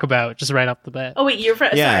to talk about just right off the bat. Oh wait, your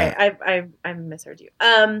friend? Yeah. Sorry, I misheard you.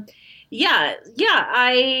 Yeah.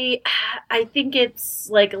 I think it's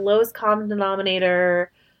like lowest common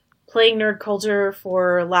denominator, playing nerd culture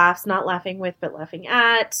for laughs, not laughing with, but laughing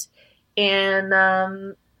at, and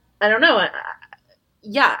I don't know.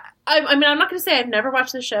 I mean, I'm not going to say I've never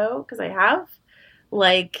watched the show because I have.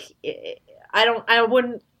 Like, I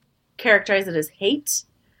wouldn't characterize it as hate,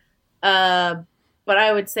 but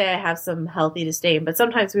I would say I have some healthy disdain. But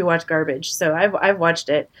sometimes we watch garbage, so I've watched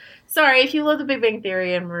it. Sorry if you love The Big Bang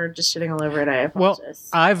Theory and we're just shitting all over it. I apologize.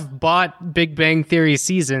 Well, I've bought Big Bang Theory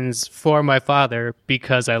seasons for my father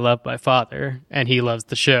because I love my father and he loves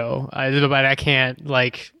the show. But I can't,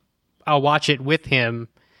 like, I'll watch it with him,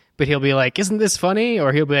 but he'll be like, "Isn't this funny?"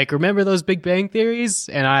 Or he'll be like, "Remember those Big Bang Theories?"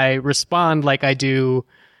 And I respond like I do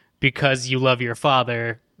because you love your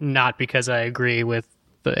father, not because I agree with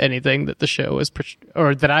anything that the show is,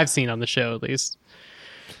 or that I've seen on the show at least.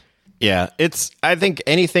 Yeah, I think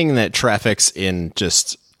anything that traffics in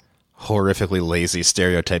just horrifically lazy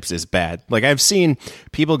stereotypes is bad. Like, I've seen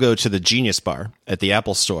people go to the Genius Bar at the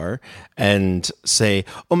Apple Store and say,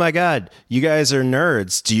 "Oh my God, you guys are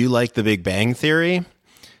nerds. Do you like The Big Bang Theory?"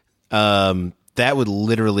 That would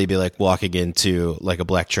literally be like walking into like a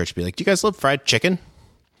black church and be like, "Do you guys love fried chicken?"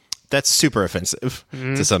 That's super offensive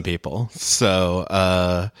to some people.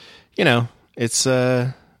 So, you know,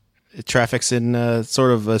 it traffics in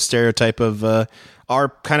sort of a stereotype of our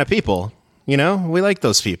kind of people. You know, we like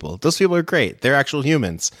those people. Those people are great. They're actual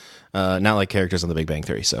humans, not like characters on The Big Bang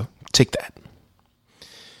Theory. So take that.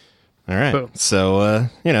 All right. Boom. So,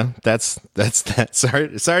 you know, that's that.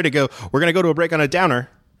 Sorry to go. We're going to go to a break on a downer,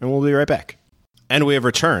 and we'll be right back. And we have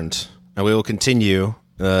returned, and we will continue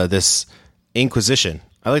this Inquisition.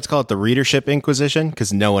 I like to call it the Readership Inquisition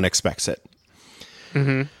because no one expects it.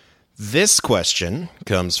 Mm-hmm. This question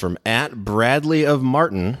comes from @Bradley of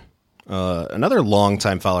Martin, another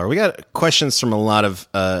longtime follower. We got questions from a lot of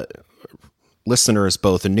listeners,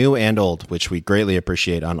 both new and old, which we greatly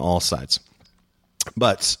appreciate on all sides.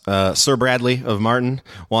 But Sir Bradley of Martin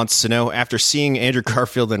wants to know, after seeing Andrew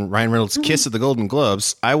Garfield and Ryan Reynolds kiss at the Golden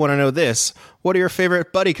Globes, I want to know this. What are your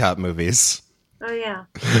favorite buddy cop movies? Oh, yeah.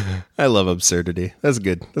 I love absurdity. That's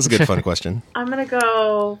good. That's a good, fun question. I'm going to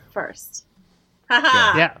go first.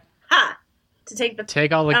 Ha-ha! Yeah. Ha! I'm going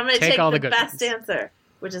to take the best answer,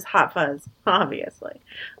 which is Hot Fuzz, obviously.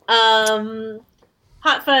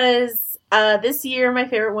 Hot Fuzz, this year, my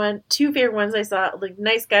favorite one, two favorite ones I saw, like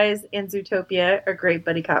Nice Guys and Zootopia are great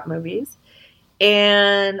buddy cop movies.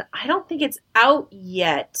 And I don't think it's out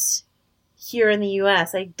yet here in the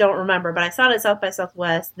U.S. I don't remember, but I saw it at South by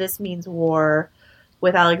Southwest. This Means War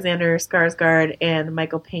with Alexander Skarsgård and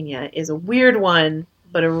Michael Pena is a weird one,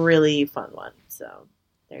 but a really fun one. So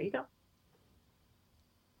there you go.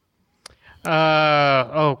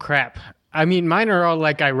 Oh crap. I mean, mine are all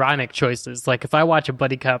like ironic choices. Like if I watch a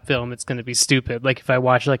buddy cop film, it's going to be stupid. Like if I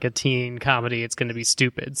watch like a teen comedy, it's going to be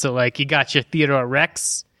stupid. So like you got your Theodore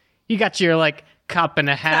Rex, you got your like Cop and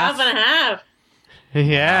a Half. Cop and a Half.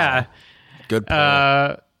 Yeah. Wow. Good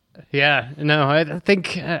point. Yeah. No, I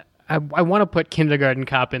think I want to put Kindergarten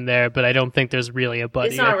Cop in there, but I don't think there's really a buddy.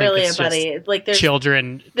 It's not really a buddy. It's like there's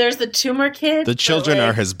children. There's the tumor kid. The children like,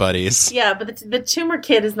 are his buddies. Yeah, but the tumor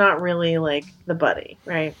kid is not really like the buddy,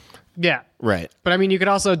 right? Yeah. Right. But I mean, you could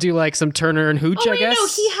also do like some Turner and Hooch, I guess. No,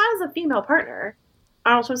 he has a female partner.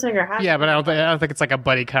 Arnold Schwarzenegger has. Yeah, but I don't think it's like a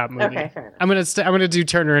buddy cop movie. Okay, fair enough. I'm gonna do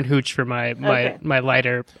Turner and Hooch for my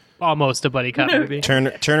lighter, almost a buddy cop movie.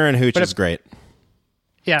 Turner and Hooch is great.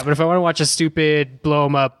 Yeah, but if I want to watch a stupid blow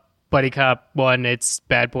 'em up buddy cop one, it's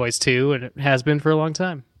Bad Boys 2, and it has been for a long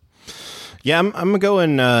time. Yeah, I'm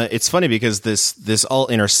going. It's funny because this all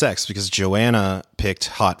intersects because Joanna picked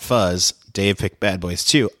Hot Fuzz, Dave picked Bad Boys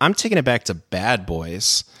 2. I'm taking it back to Bad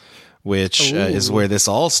Boys, which is where this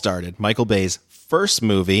all started. Michael Bay's first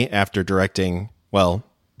movie after directing, well,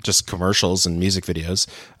 just commercials and music videos.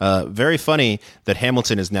 Very funny that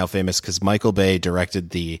Hamilton is now famous because Michael Bay directed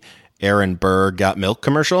the Aaron Burr Got Milk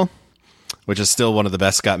commercial, which is still one of the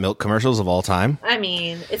best Got Milk commercials of all time. I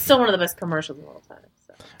mean, it's still one of the best commercials of all time.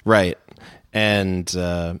 So. Right. And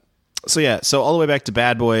so all the way back to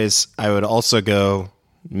Bad Boys, I would also go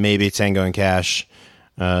maybe Tango and Cash.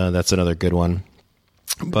 That's another good one.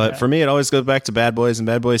 But for me, it always goes back to Bad Boys and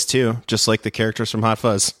Bad Boys 2, just like the characters from Hot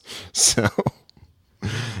Fuzz. So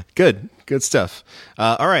good stuff.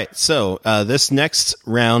 All right, so this next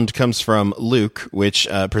round comes from Luke, which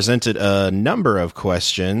presented a number of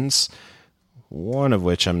questions, one of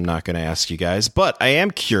which I'm not going to ask you guys, but I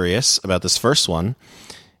am curious about this first one.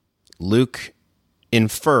 Luke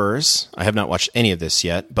infers, I have not watched any of this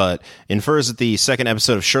yet, but infers that the second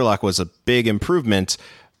episode of Sherlock was a big improvement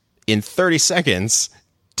in 30 seconds.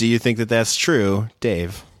 Do you think that that's true,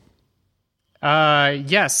 Dave?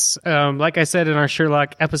 Yes. Like I said in our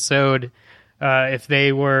Sherlock episode, if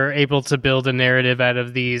they were able to build a narrative out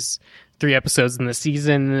of these 3 episodes in the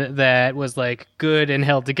season that was like good and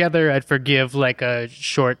held together, I'd forgive like a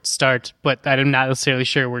short start, but I'm not necessarily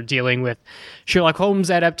sure we're dealing with Sherlock Holmes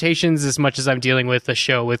adaptations as much as I'm dealing with a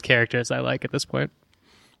show with characters I like at this point.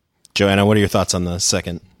 Joanna, what are your thoughts on the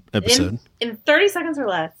second episode? In 30 seconds or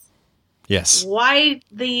less. Yes.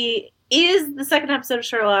 Is the second episode of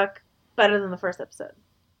Sherlock better than the first episode?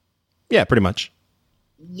 Yeah, pretty much.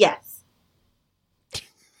 Yes.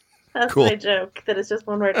 That's cool. My joke. That is just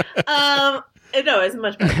one word. No, it's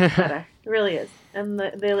much better. It really is. And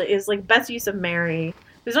it's like best use of Mary.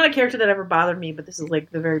 There's not a character that ever bothered me, but this is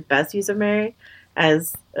like the very best use of Mary.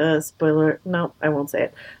 As a spoiler, no, I won't say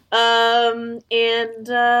it.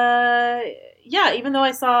 Yeah, even though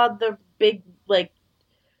I saw the big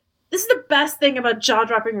this is the best thing about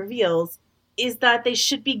jaw-dropping reveals is that they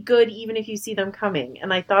should be good even if you see them coming,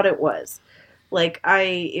 and I thought it was.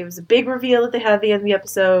 It was a big reveal that they had at the end of the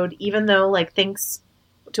episode, even though, thanks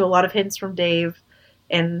to a lot of hints from Dave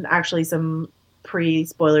and actually some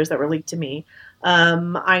pre-spoilers that were leaked to me,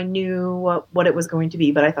 I knew what it was going to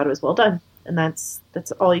be, but I thought it was well done. And that's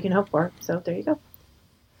all you can hope for. So there you go.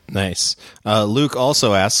 Nice. Luke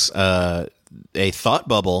also asks a thought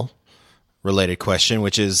bubble related question,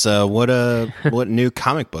 which is what new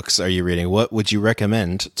comic books are you reading? What would you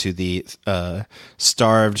recommend to the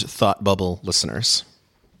starved thought bubble listeners?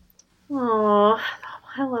 Oh,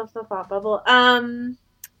 I love the thought bubble.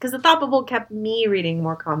 Because the thought bubble kept me reading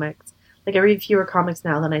more comics. I read fewer comics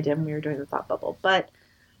now than I did when we were doing the thought bubble. But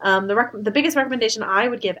the biggest recommendation I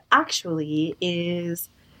would give actually is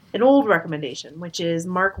an old recommendation, which is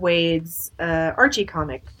Mark Waid's Archie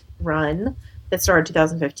comic run that started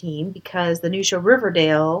 2015, because the new show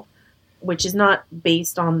Riverdale, which is not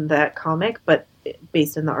based on that comic, but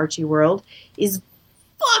based in the Archie world, is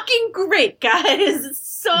fucking great, guys. It's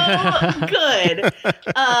so good.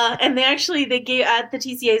 And they gave at the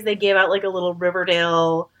TCAs, they gave out a little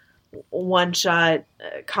Riverdale one-shot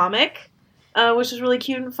comic. which is really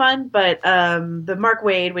cute and fun. But the Mark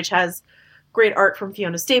Waid, which has great art from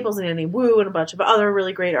Fiona Staples and Annie Wu and a bunch of other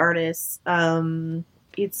really great artists,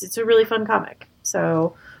 it's a really fun comic.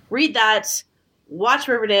 So read that. Watch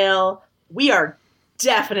Riverdale. We are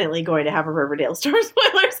definitely going to have a Riverdale Storm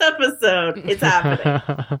Spoilers episode. It's happening.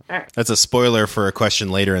 All right. That's a spoiler for a question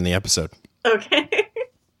later in the episode. Okay.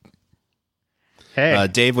 Hey,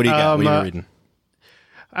 Dave, what do you got? What are you reading?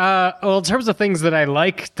 Well, in terms of things that I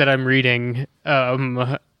like that I'm reading,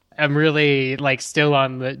 I'm really still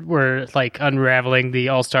we're unraveling the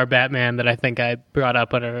All-Star Batman that I think I brought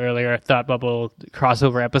up on an earlier Thought Bubble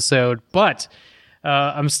crossover episode. But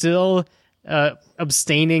I'm still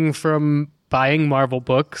abstaining from buying Marvel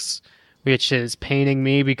books, which is paining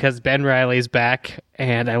me because Ben Reilly's back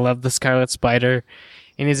and I love the Scarlet Spider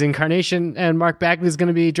in his incarnation, and Mark Bagley's going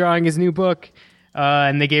to be drawing his new book.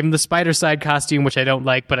 And they gave him the Spider-Side costume, which I don't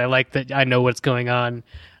like, but I like that I know what's going on.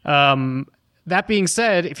 That being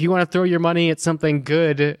said, if you want to throw your money at something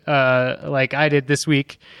good, like I did this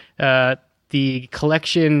week, the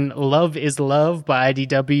collection Love is Love by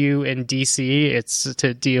IDW and DC, it's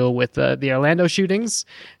to deal with the Orlando shootings.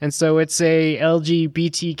 And so it's a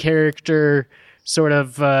LGBT character sort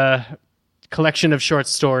of collection of short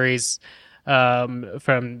stories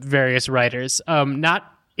from various writers.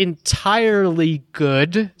 Not entirely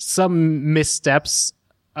good, some missteps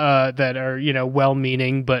that are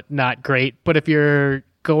well-meaning but not great. But if you're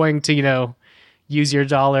going to use your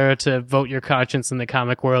dollar to vote your conscience in the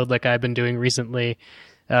comic world like I've been doing recently,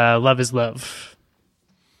 Love is Love.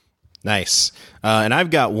 Nice. And I've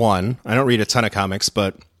got one. I don't read a ton of comics,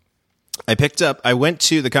 but I went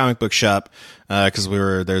to the comic book shop because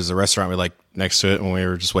there's a restaurant we like next to it when we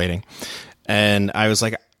were just waiting, and I was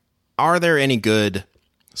like, are there any good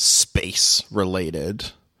space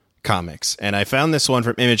related comics? And I found this one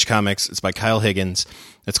from Image Comics. It's by Kyle Higgins.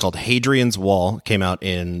 It's called Hadrian's Wall. It came out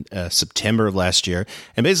in September of last year,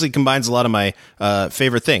 and basically combines a lot of my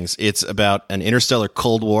favorite things. It's about an interstellar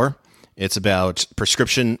Cold War. It's about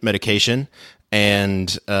prescription medication,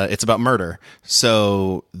 and it's about murder.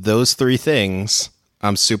 So those three things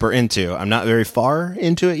I'm super into. I'm not very far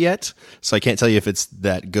into it yet, so I can't tell you if it's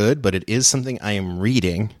that good, but it is something I am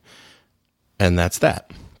reading. And that's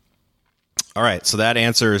that. All right, so that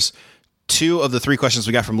answers 2 of the 3 questions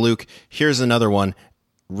we got from Luke. Here's another one,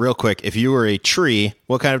 real quick. If you were a tree,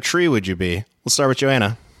 what kind of tree would you be? We'll start with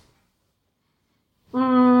Joanna.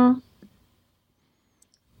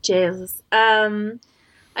 Jesus.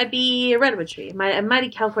 I'd be a redwood tree. A mighty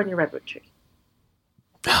California redwood tree.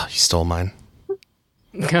 Oh, you stole mine.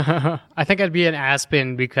 I think I'd be an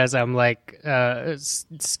aspen because I'm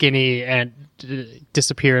skinny and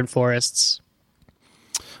disappear in forests.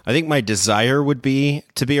 I think my desire would be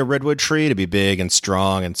to be a redwood tree, to be big and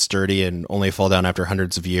strong and sturdy and only fall down after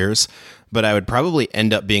hundreds of years. But I would probably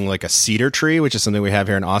end up being like a cedar tree, which is something we have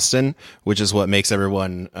here in Austin, which is what makes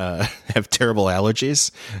everyone have terrible allergies.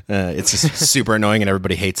 It's just super annoying and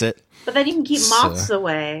everybody hates it. But then you can keep moths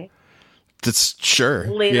away. That's sure.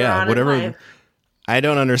 Later on whatever. in life. I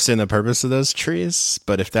don't understand the purpose of those trees,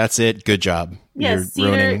 but if that's it, good job. Yeah,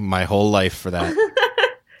 You're ruining my whole life for that.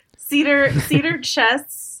 Cedar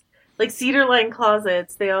chests. Like cedar-lined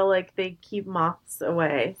closets, they keep moths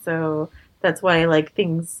away. So that's why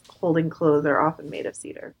things holding clothes are often made of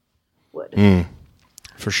cedar wood.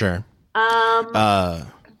 For sure. Yeah.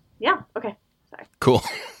 Okay. Sorry. Cool.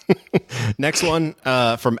 Next one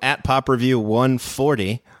from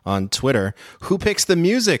 @PopReview140 on Twitter. Who picks the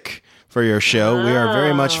music for your show? We are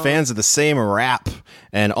very much fans of the same rap,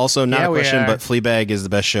 and also not a question, but Fleabag is the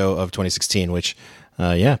best show of 2016, which.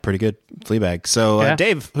 Pretty good. Fleabag. So,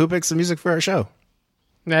 Dave, who picks the music for our show?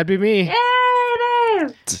 That'd be me. Yay,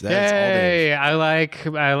 Dave! That's all Dave.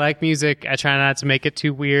 I like music. I try not to make it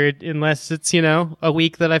too weird unless it's, a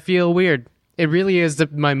week that I feel weird. It really is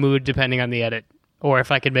my mood depending on the edit or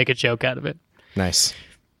if I can make a joke out of it. Nice.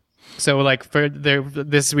 So, for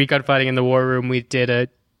this week on Fighting in the War Room, we did a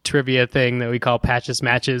trivia thing that we call Patches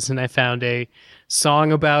Matches, and I found a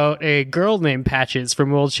song about a girl named Patches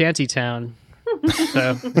from Old Shantytown.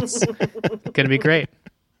 So it's gonna be great.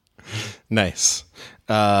 Nice.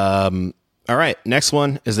 All right, next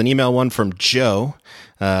one is an email one from Joe.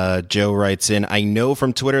 Joe writes in, I know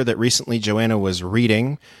from Twitter that recently Joanna was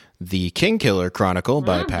reading The Kingkiller Chronicle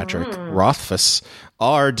by Patrick Rothfuss.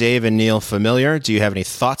 Are Dave and Neil familiar? Do you have any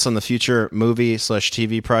thoughts on the future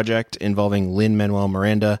movie/TV project involving Lin-Manuel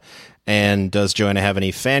Miranda? And does Joanna have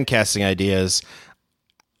any fan casting ideas?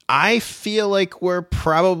 I feel like we're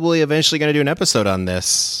probably eventually going to do an episode on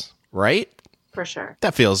this, right? For sure.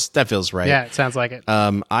 That feels right. Yeah, it sounds like it.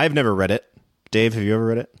 I've never read it. Dave, have you ever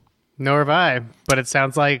read it? Nor have I, but it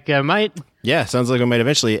sounds like I might. Yeah, sounds like we might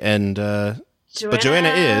eventually. And but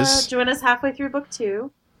Joanna's halfway through book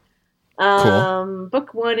 2. Cool.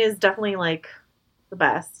 Book 1 is definitely like the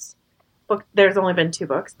best. There's only been 2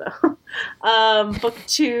 books though. Book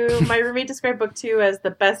 2, my roommate described book 2 as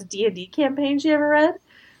the best D&D campaign she ever read,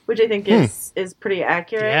 which I think is pretty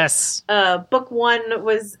accurate. Yes. Book 1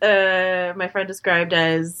 was my friend described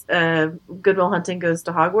as Good Will Hunting Goes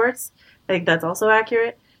to Hogwarts. I think that's also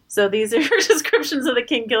accurate. So these are descriptions of the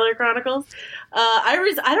Kingkiller Chronicles.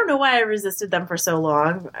 I don't know why I resisted them for so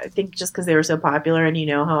long. I think just because they were so popular, and you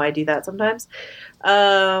know how I do that sometimes.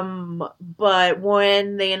 But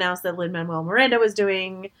when they announced that Lin-Manuel Miranda was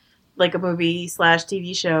doing like a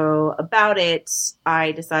movie/TV show about it,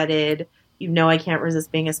 I decided, I can't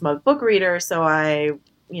resist being a smug book reader, so I,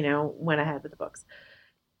 went ahead with the books.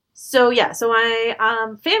 So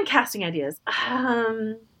I fan casting ideas.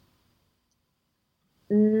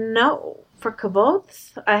 No. For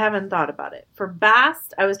Kavoth, I haven't thought about it. For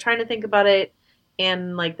Bast, I was trying to think about it,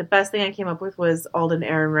 and like the best thing I came up with was Alden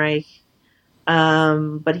Ehrenreich.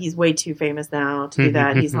 But he's way too famous now to do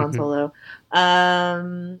that. He's Han Solo.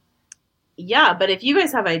 Yeah, but if you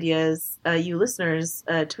guys have ideas, you listeners,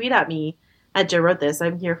 tweet at me at Joe Wrote This.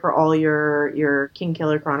 I'm here for all your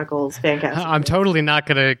Kingkiller Chronicles fan casting. I'm totally not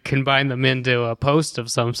going to combine them into a post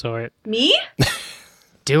of some sort. Me?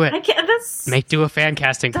 Do it. I can't. Do a fan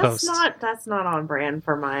casting post. That's not on brand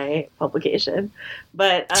for my publication,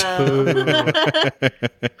 but but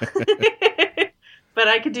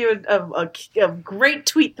I could do a great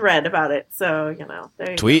tweet thread about it. So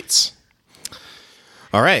there you tweets. Go.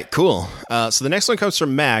 All right, cool. So the next one comes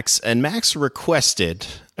from Max, and Max requested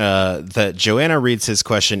that Joanna reads his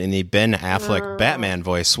question in the Ben Affleck Batman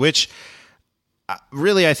voice, which.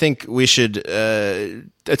 Really, I think we should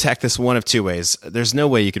attack this one of 2 ways. There's no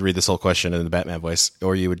way you could read this whole question in the Batman voice,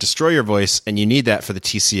 or you would destroy your voice, and you need that for the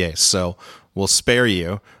TCA. So we'll spare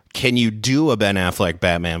you. Can you do a Ben Affleck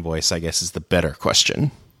Batman voice, I guess, is the better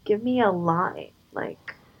question. Give me a line.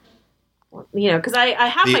 Because I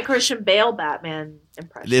have my Christian Bale Batman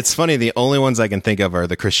impression. It's funny. The only ones I can think of are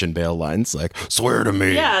the Christian Bale lines, like, swear to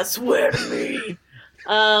me. Yeah, swear to me.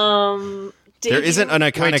 There isn't an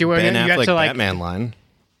iconic Ben Affleck Batman line.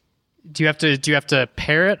 Do you have to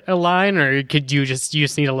parrot a line, or could you just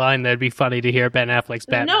need a line that'd be funny to hear Ben Affleck's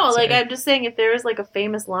Batman? No, say? I'm just saying if there is like a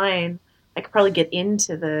famous line, I could probably get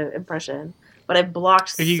into the impression, but I've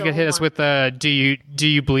blocked. If you could hit us with do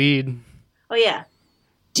you bleed? Oh yeah,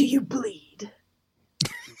 do you bleed?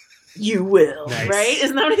 You will, nice. Right?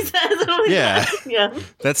 Isn't that what he says? Yeah, yeah.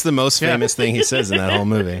 That's the most famous thing he says in that whole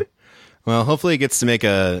movie. Well, hopefully he gets to make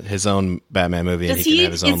his own Batman movie and he can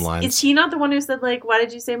have his own lines. Is he not the one who said, like, why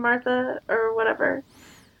did you say Martha or whatever?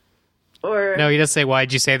 Or no, he does say,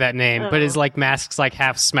 why'd you say that name? But his mask's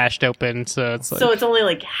half smashed open, so it's so it's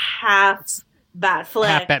only half Batfleck.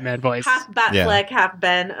 Half Batman voice. Half Batfleck, half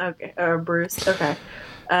Ben, okay, or Bruce. Okay.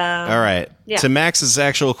 All right. Yeah. To Max's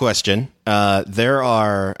actual question, there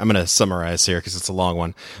are, I'm going to summarize here because it's a long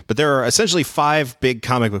one, but there are essentially 5 big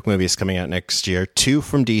comic book movies coming out next year, 2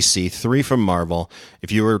 from DC, 3 from Marvel.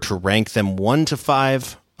 If you were to rank them 1 to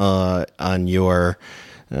 5 on your,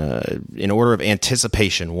 in order of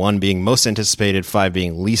anticipation, 1 being most anticipated, 5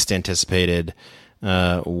 being least anticipated,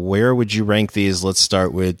 where would you rank these? Let's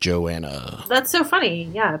start with Joanna. That's so funny.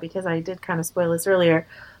 Yeah, because I did kind of spoil this earlier,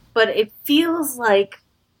 but it feels like,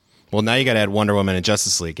 well, now you got to add Wonder Woman and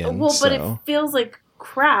Justice League in. Well, but it feels like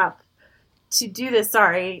crap to do this.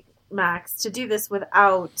 Sorry, Max, to do this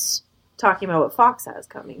without talking about what Fox has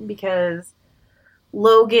coming, because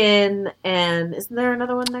Logan and isn't there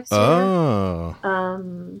another one next year? Oh,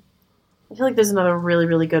 I feel like there's another really,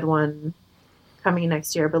 really good one coming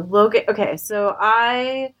next year. But Logan, okay, so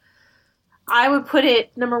I would put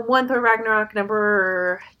it number 1, Thor Ragnarok,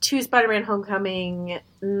 number 2, Spider-Man: Homecoming,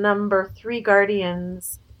 number 3,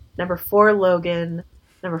 Guardians. Number 4, Logan.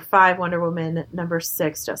 Number 5, Wonder Woman. Number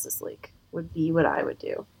 6, Justice League would be what I would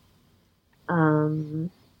do. No,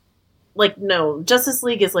 Justice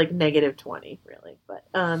League is negative 20, really. But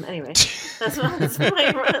anyway, that's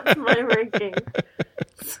my ranking.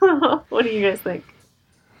 So, what do you guys think?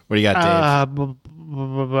 What do you got, Dave?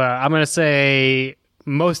 I'm going to say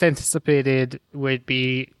most anticipated would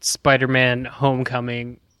be Spider-Man: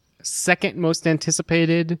 Homecoming. Second most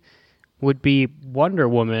anticipated would be Wonder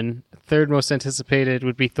Woman. Third most anticipated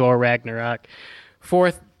would be Thor Ragnarok.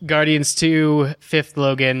 4th, Guardians 2. 5th,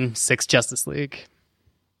 Logan. 6th, Justice League.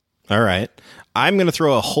 All right. I'm going to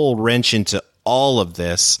throw a whole wrench into all of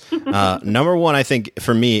this. Number 1, I think,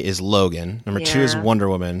 for me, is Logan. Number 2 is Wonder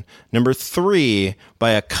Woman. Number 3,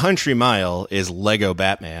 by a country mile, is Lego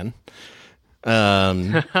Batman.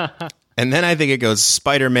 And then I think it goes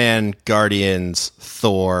Spider-Man, Guardians,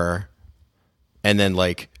 Thor, and then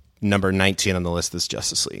like number 19 on the list is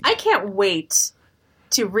Justice League. I can't wait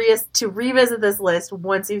to revisit this list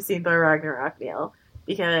once you've seen Thor Ragnarok, Neil,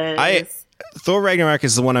 because Thor Ragnarok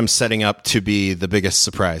is the one I'm setting up to be the biggest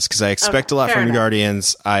surprise because I expect a lot from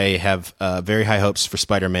Guardians. I have very high hopes for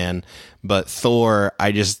Spider-Man, but Thor,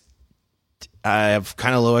 I have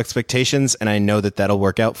kind of low expectations, and I know that that'll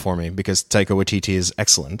work out for me because Taika Waititi is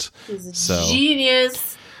excellent. He's a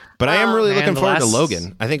genius. But I am really looking forward to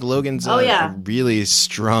Logan. I think Logan's a really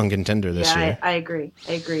strong contender this year. I agree.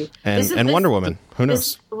 And Wonder Woman. Who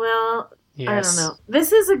knows? Yes. I don't know.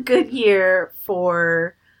 This is a good year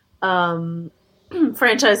for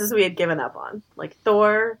franchises we had given up on, like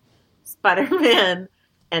Thor, Spider-Man,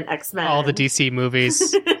 and X-Men. All the DC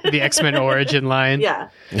movies, the X-Men origin line. Yeah.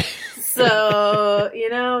 So,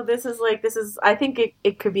 this is I think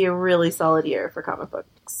it could be a really solid year for comic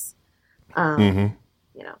books.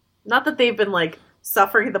 Not that they've been like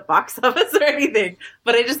suffering at the box office or anything,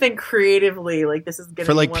 but I just think creatively, like, this is going to be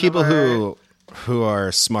for like one people of who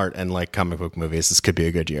are smart and like comic book movies. This could be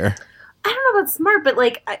a good year. I don't know about smart, but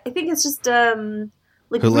like I think it's just who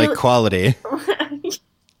like quality.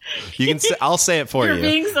 You can say, I'll say it for you.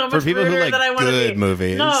 Being so much for people who like than I good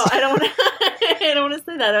movies. No, I don't want to. I don't want to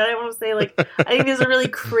say that. I want to say like I think there's a really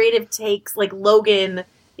creative takes. Like Logan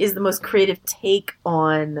is the most creative take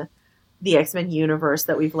on the X-Men universe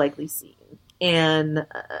that we've likely seen, and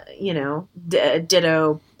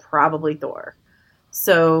ditto probably Thor.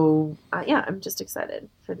 So I'm just excited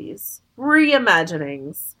for these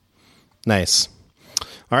reimaginings. Nice.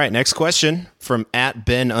 All right, next question from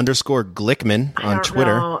 @Ben_Glickman on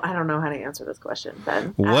Twitter. I don't know how to answer this question,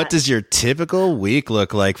 Ben. What does your typical week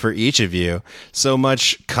look like for each of you? So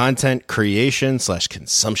much content creation /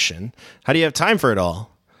 consumption. How do you have time for it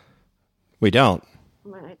all? We don't.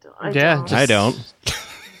 I don't. I don't.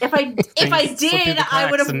 If I did, I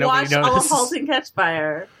would have watched all of *Halt and Catch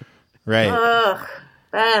Fire*. Right. Ugh,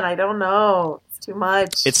 Ben, I don't know. Too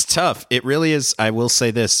much. It's tough. It really is. I will say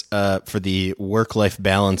this for the work-life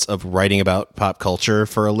balance of writing about pop culture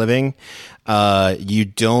for a living, you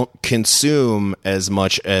don't consume as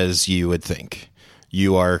much as you would think.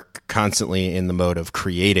 You are constantly in the mode of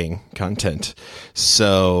creating content.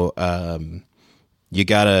 So you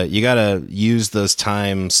gotta use those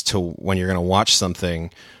times to when you're gonna watch something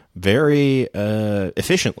very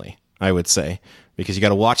efficiently, I would say, because you got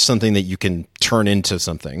to watch something that you can turn into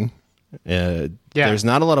something. There's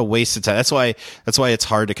not a lot of wasted time. That's why it's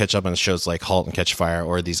hard to catch up on shows like *Halt and Catch Fire*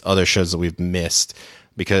 or these other shows that we've missed,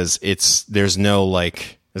 because there's not a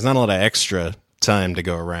lot of extra time to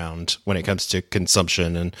go around when it comes to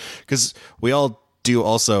consumption, and because we all do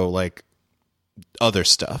also like other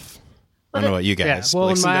stuff. I don't know about you guys. Yeah, well,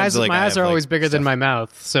 like, my eyes are always bigger than my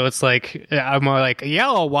mouth, so it's like I'm more like,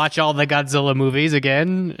 I'll watch all the Godzilla movies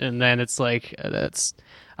again, and then it's like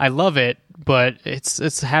I love it, but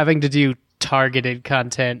it's having to do targeted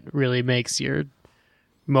content really makes your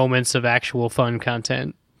moments of actual fun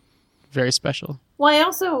content very special. Well, I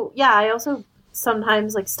also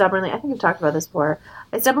sometimes like stubbornly, I think I've talked about this before,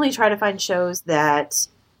 I stubbornly try to find shows that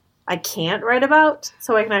I can't write about,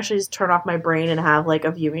 so I can actually just turn off my brain and have like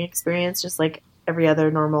a viewing experience just like every other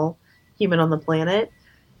normal human on the planet.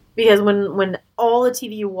 Because when all the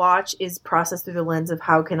TV you watch is processed through the lens of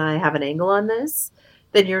how can I have an angle on this,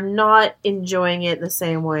 then you're not enjoying it the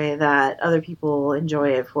same way that other people enjoy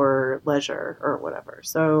it for leisure or whatever.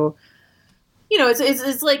 So,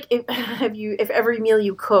 it's like if every meal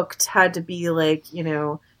you cooked had to be like,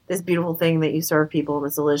 this beautiful thing that you serve people and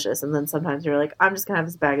it's delicious, and then sometimes you're like, I'm just gonna have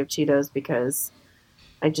this bag of Cheetos because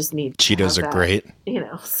I just need Cheetos are great.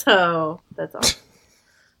 So that's all.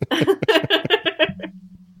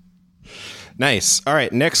 Nice. All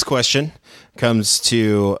right, next question comes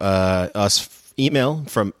to us. Email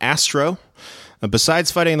from Astro. Besides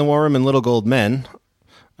Fighting in the War Room and Little Gold Men,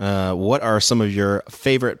 what are some of your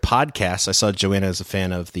favorite podcasts? I saw Joanna is a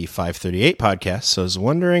fan of the 538 podcast, so I was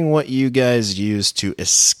wondering what you guys use to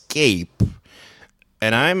escape.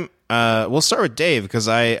 And we'll start with Dave, because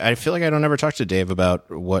I feel like I don't ever talk to Dave about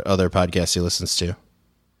what other podcasts he listens to.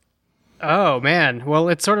 Oh, man. Well,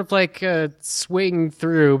 it's sort of like swing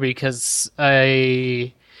through, because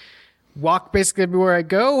I walk basically everywhere I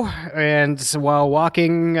go, and while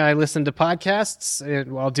walking I listen to podcasts,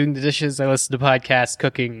 and while doing the dishes I listen to podcasts,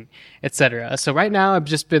 cooking, etc. So right now I've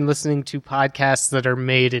just been listening to podcasts that are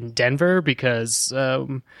made in Denver, because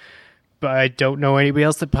I don't know anybody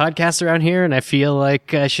else that podcasts around here, and I feel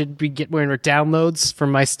like I should be getting more downloads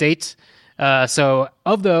from my state. So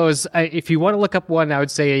of those, if you want to look up one, I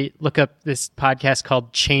would say look up this podcast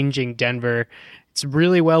called Changing Denver. It's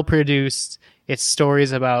really well produced. It's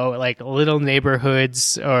stories about like little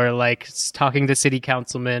neighborhoods or like talking to city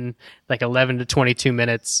councilmen, like 11 to 22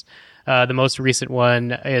 minutes. The most recent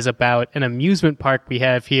one is about an amusement park we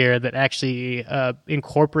have here that actually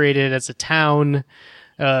incorporated as a town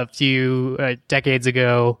a few decades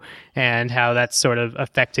ago, and how that's sort of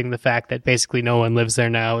affecting the fact that basically no one lives there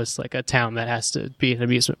now. It's like a town that has to be an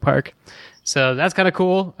amusement park. So that's kind of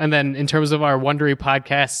cool. And then in terms of our Wondery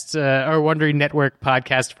podcast, our Wondery Network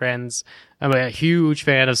podcast friends, I'm a huge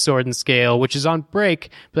fan of Sword and Scale, which is on break,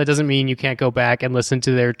 but that doesn't mean you can't go back and listen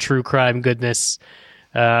to their true crime goodness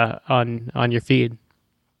on your feed.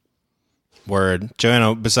 Word.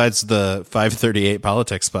 Joanna, besides the 538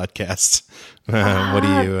 Politics podcast, what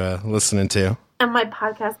are you listening to? And my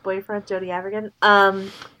podcast boyfriend, Jody Avergan.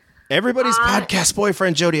 Everybody's podcast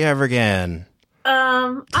boyfriend, Jody Avergan.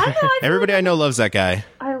 Everybody I know loves that guy.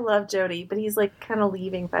 I love Jody, but he's like kind of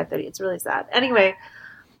leaving 5:30. It's really sad. Anyway,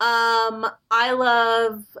 I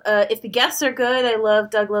love if the guests are good. I love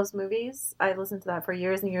Doug Loves Movies. I listened to that for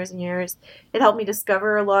years and years and years. It helped me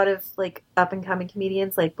discover a lot of like up and coming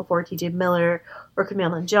comedians, like before T.J. Miller or Camille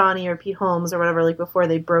Nanjiani or Pete Holmes or whatever. Like before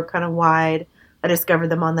they broke kind of wide, I discovered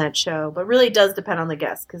them on that show. But really, it does depend on the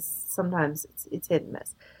guest because sometimes it's hit and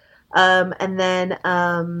miss. And then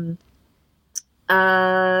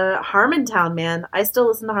Harmontown, man. I still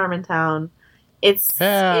listen to Harmontown. It's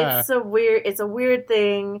a weird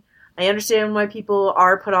thing. I understand why people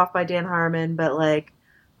are put off by Dan Harmon, but like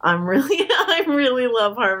I really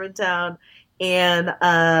love Harmontown,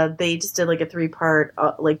 and they just did like a 3-part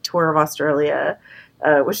like tour of Australia,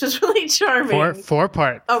 which is really charming. Four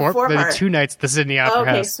part. The 2 nights at the Sydney Opera House.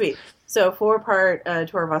 Okay, sweet. So 4-part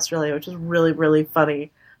tour of Australia, which is really, really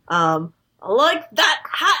funny. I like that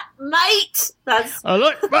hat, mate. I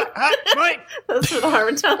like that hat, mate. That's for the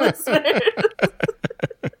Harmontown listeners.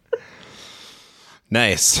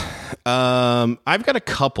 Nice. I've got a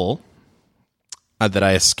couple that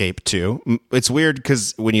I escaped to. It's weird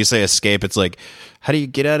because when you say escape, it's like, how do you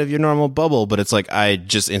get out of your normal bubble? But it's like I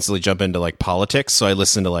just instantly jump into like politics. So I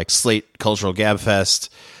listen to like Slate Cultural Gabfest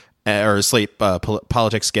or Slate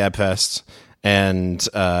Politics Gabfest. And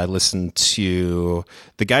listen to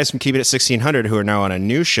the guys from Keep It at 1600 who are now on a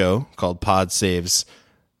new show called Pod Save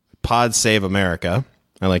America.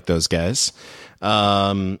 I like those guys.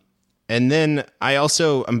 And then I'm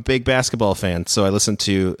a big basketball fan, so I listen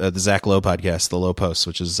to the Zach Lowe podcast, The Lowe Post,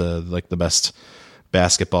 which is like the best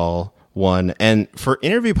basketball one. And for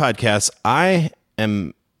interview podcasts, I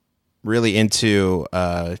am really into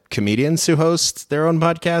comedians who host their own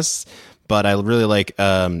podcasts. But I really like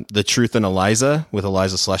The Truth and Eliza with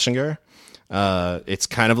Eliza Schlesinger. It's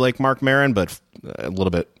kind of like Mark Maron, but a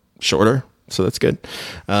little bit shorter, so that's good.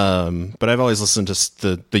 But I've always listened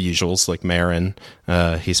to the usuals, like Maron.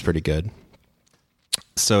 He's pretty good.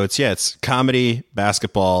 So it's comedy,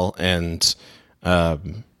 basketball, and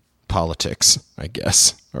politics, I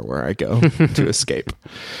guess, are where I go to escape.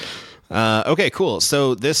 Okay, cool.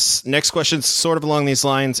 So this next question is sort of along these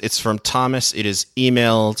lines. It's from Thomas. It is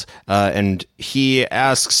emailed, and he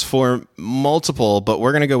asks for multiple, but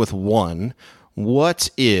we're going to go with one. What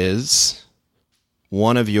is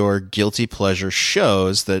one of your guilty pleasure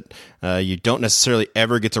shows that you don't necessarily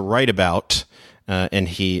ever get to write about? And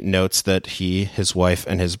he notes that he, his wife,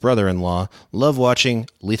 and his brother-in-law love watching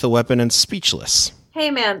Lethal Weapon and Speechless.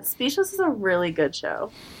 Hey, man, Speechless is a really good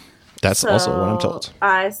show. That's also what I'm told.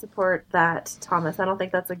 I support that, Thomas. I don't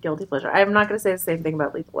think that's a guilty pleasure. I'm not going to say the same thing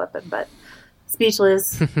about Lethal Weapon, but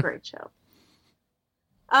Speechless, great show.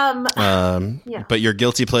 Yeah. But your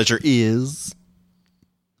guilty pleasure is?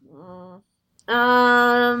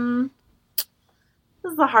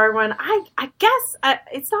 This is a hard one. I guess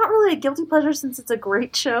it's not really a guilty pleasure since it's a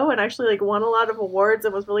great show and actually like won a lot of awards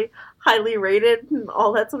and was really highly rated and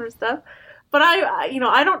all that sort of stuff. But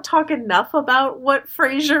I don't talk enough about what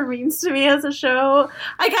Frasier means to me as a show.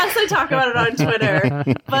 I guess I talk about it on Twitter,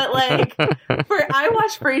 but like, I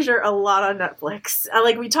watch Frasier a lot on Netflix.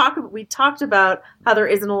 We talked about how there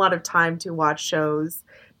isn't a lot of time to watch shows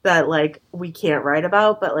that like we can't write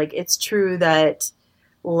about, but like it's true that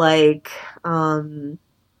like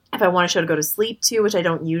if I want a show to go to sleep to, which I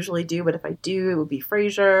don't usually do, but if I do, it would be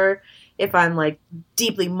Frasier. If I'm like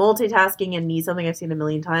deeply multitasking and need something I've seen a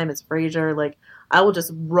million times, it's Frasier. Like I will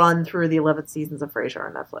just run through the 11 seasons of Frasier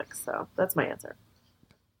on Netflix. So that's my answer.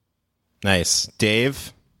 Nice.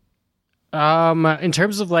 Dave? In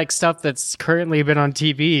terms of like stuff that's currently been on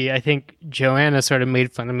TV, I think Joanna sort of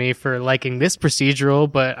made fun of me for liking this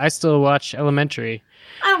procedural, but I still watch Elementary.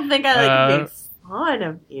 I don't think I made fun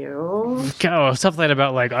of you. Oh, stuff like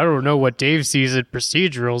about like I don't know what Dave sees in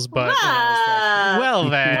procedurals, but wow. well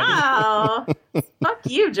then. Wow. Fuck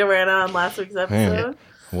you, Joanna, on last week's episode.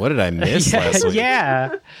 What did I miss last week?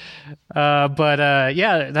 Yeah.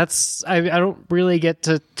 That's I don't really get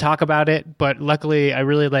to talk about it, but luckily I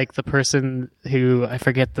really like the person who, I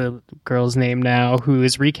forget the girl's name now, who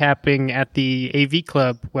is recapping at the AV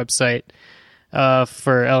Club website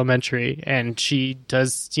for Elementary, and she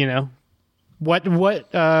does, what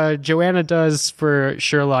Joanna does for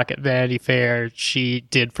Sherlock at Vanity Fair, she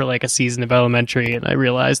did for like a season of Elementary, and I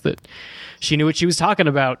realized that she knew what she was talking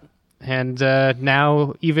about. And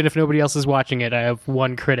now, even if nobody else is watching it, I have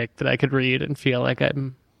one critic that I could read and feel like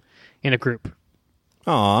I'm in a group.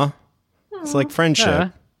 Aw. It's like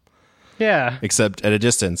friendship. Yeah. Except at a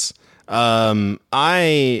distance.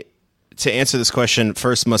 I, to answer this question,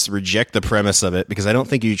 first must reject the premise of it, because I don't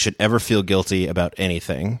think you should ever feel guilty about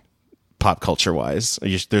anything, pop culture-wise.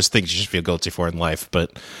 There's things you should feel guilty for in life,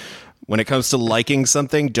 but when it comes to liking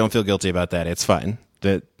something, don't feel guilty about that. It's fine.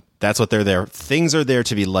 That's what they're there. Things are there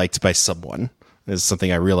to be liked by someone. This is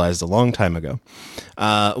something I realized a long time ago.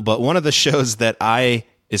 But one of the shows that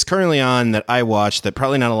is currently on that I watch that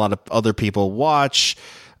probably not a lot of other people watch,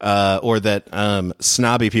 or that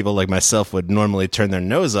snobby people like myself would normally turn their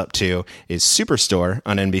nose up to, is Superstore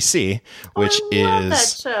on NBC, which I love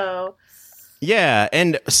that show. Yeah,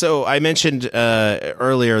 and so I mentioned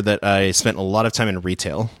earlier that I spent a lot of time in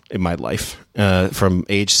retail in my life, from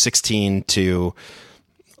age 16 to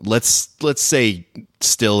let's say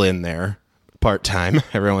still in there part-time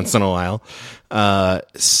every once in a while.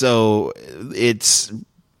 So it's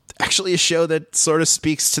actually a show that sort of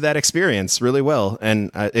speaks to that experience really well. And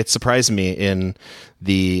it surprised me in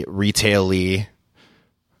the retail-y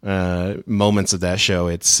moments of that show.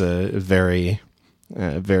 It's very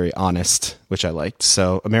honest, which I liked.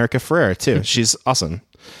 So America Ferrera too. She's awesome.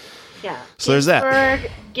 Yeah. So there's that.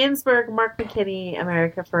 Ginsburg, Mark McKinney,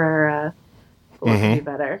 America Ferrera. What could be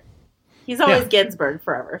better? He's always Ginsburg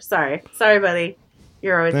forever. Sorry, buddy.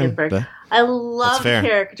 You're always Ginsburg. I love the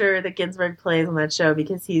character that Ginsburg plays on that show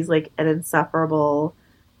because he's like an insufferable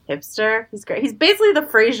hipster. He's great. He's basically the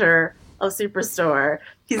Frasier of Superstore.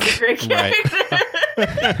 He's a great character.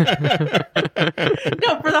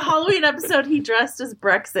 No, for the Halloween episode, he dressed as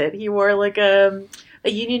Brexit. He wore like a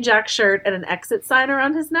Union Jack shirt and an exit sign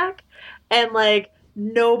around his neck, and like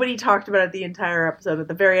nobody talked about it the entire episode. At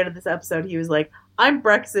the very end of this episode, he was like, "I'm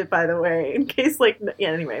Brexit, by the way," in case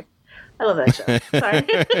anyway. I love that show. Sorry.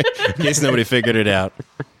 In case nobody figured it out.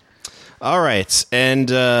 All right,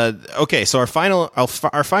 and okay. So our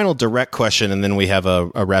final direct question, and then we have a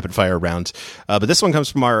rapid fire round. But this one comes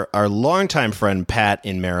from our longtime friend Pat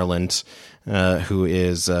in Maryland, who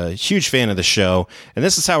is a huge fan of the show. And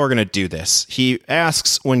this is how we're going to do this. He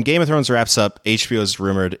asks, when Game of Thrones wraps up, HBO is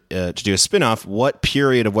rumored to do a spinoff. What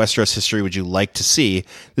period of Westeros history would you like to see?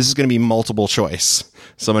 This is going to be multiple choice,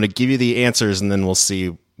 so I'm going to give you the answers, and then we'll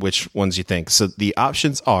see which ones you think. So the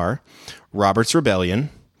options are Robert's Rebellion,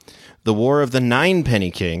 the War of the Nine Penny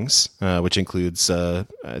Kings, which includes, I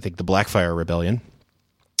think, the Blackfyre Rebellion,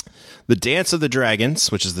 the Dance of the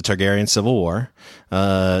Dragons, which is the Targaryen Civil War,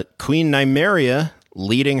 Queen Nymeria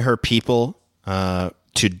leading her people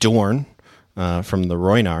to Dorne from the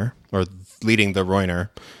Rhoynar, or leading the Rhoynar.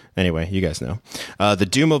 Anyway, you guys know. The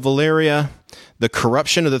Doom of Valyria, the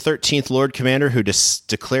corruption of the 13th Lord Commander who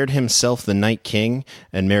declared himself the Night King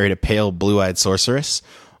and married a pale blue-eyed sorceress,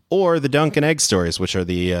 or the Dunk and Egg stories, which are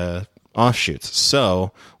the offshoots.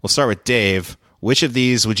 So we'll start with Dave. Which of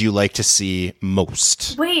these would you like to see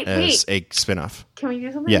most as a spinoff? Can we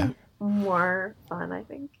do something more fun, I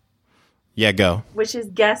think? Yeah, go. Which is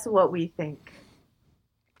guess what we think.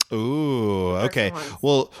 Ooh, okay.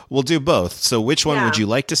 Well, we'll do both. So which one would you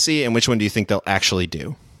like to see, and which one do you think they'll actually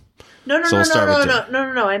do? No.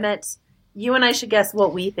 I meant you and I should guess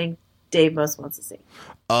what we think Dave most wants to see.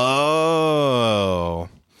 Oh.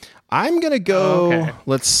 I'm going to go,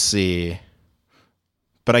 let's see.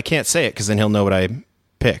 But I can't say it because then he'll know what I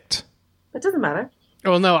picked. It doesn't matter.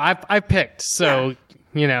 Well, no, I picked, so,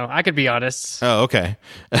 I could be honest. Oh, okay.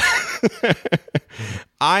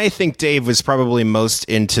 I think Dave was probably most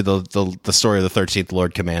into the story of the 13th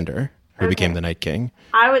Lord Commander, who became the Night King.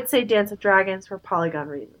 I would say Dance of Dragons for Polygon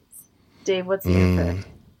reasons. Dave, what's your pick?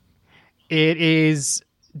 It is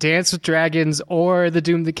Dance with Dragons or The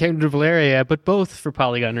Doom That Came to Valyria, but both for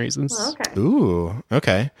Polygon reasons. Oh, okay. Ooh,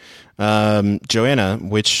 okay. Joanna,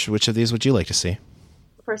 which of these would you like to see?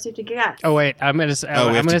 First, you have to guess. Oh wait, I'm gonna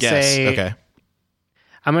say. Okay.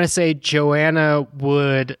 I'm gonna say Joanna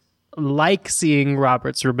would like seeing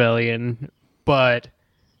Robert's Rebellion, but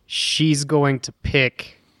she's going to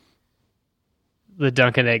pick the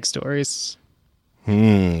Dunk and Egg stories.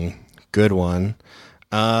 Good one.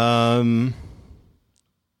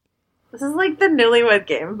 This is like the Newlywed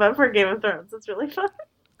Game, but for Game of Thrones. It's really fun.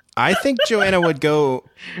 I think Joanna would go.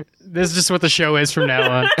 This is just what the show is from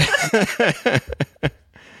now on.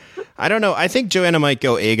 I don't know. I think Joanna might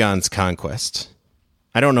go Aegon's Conquest.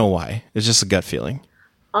 I don't know why. It's just a gut feeling.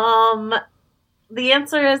 The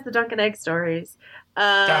answer is the Dunk and Egg stories.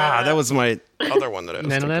 That was my other one that I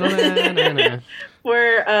was thinking.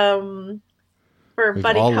 For We've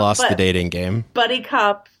buddy all cop, lost the dating game. buddy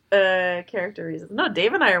cop character reasons. No,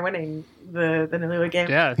 Dave and I are winning the Newlywed Game.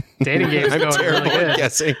 Yeah, dating game's I'm going terrible really at good.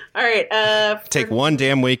 guessing. All right. Take one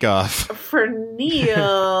damn week off. For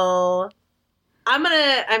Neil,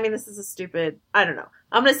 this is a stupid, I don't know.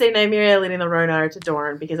 I'm going to say Nymeria leading the Rhoynar to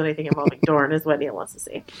Dorne because anything involving Dorne is what Neil wants to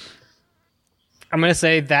see. I'm going to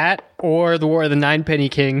say that or the War of the Ninepenny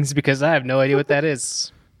Kings because I have no idea what that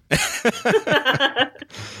is.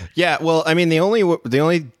 Yeah, well, I mean, the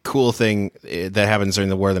only cool thing that happens during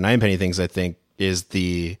the War of the Ninepenny Things, I think, is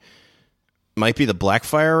might be the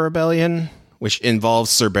Blackfire Rebellion, which involves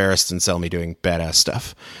Sir Barristan Selmy doing badass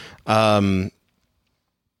stuff.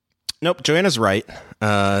 Nope, Joanna's right.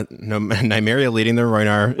 Nymeria leading the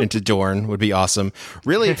Rhoynar into Dorne would be awesome.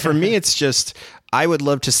 Really, for me, it's just I would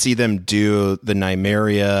love to see them do the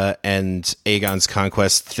Nymeria and Aegon's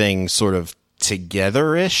Conquest thing sort of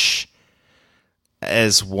together-ish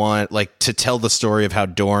as one, like to tell the story of how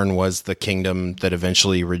Dorne was the kingdom that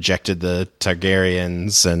eventually rejected the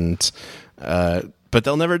Targaryens, and but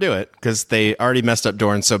they'll never do it because they already messed up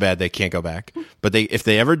Dorne so bad they can't go back. But if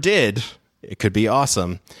they ever did, it could be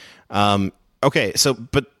awesome. Okay,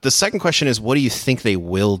 but the second question is, what do you think they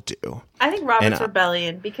will do? I think Robert's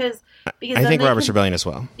Rebellion because I think Robert's Rebellion as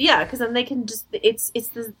well. Yeah, because then they can just it's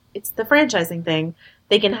the franchising thing.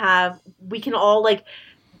 We can all like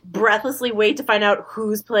breathlessly wait to find out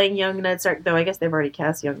who's playing young Ned Stark. Though I guess they've already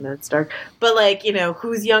cast young Ned Stark, but like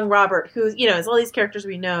who's young Robert, who's it's all these characters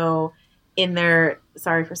we know in their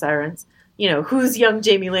Sorry for Sirens. Who's young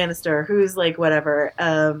Jaime Lannister, who's like whatever,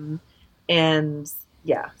 and.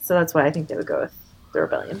 Yeah, so that's why I think they would go with the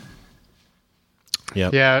Rebellion.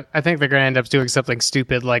 Yep. Yeah, I think they're going to end up doing something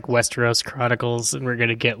stupid like Westeros Chronicles, and we're going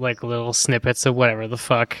to get like little snippets of whatever the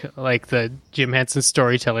fuck, like the Jim Henson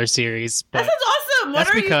Storyteller series. That sounds awesome! What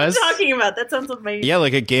are you talking about? That sounds amazing. Yeah,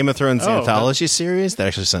 like a Game of Thrones anthology series. That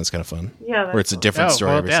actually sounds kind of fun. Yeah, where it's a different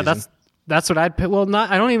story every season. That's what I'd pick. Well,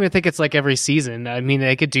 I don't even think it's like every season. I mean,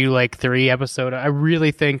 they could do like 3 episodes. I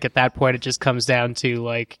really think at that point it just comes down to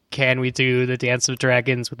like, can we do the Dance of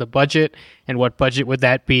Dragons with a budget, and what budget would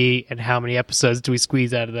that be, and how many episodes do we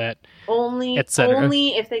squeeze out of that? Only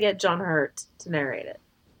if they get John Hurt to narrate it.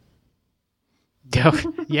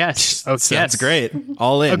 Yes. That's great.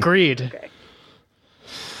 All in. Agreed. Okay.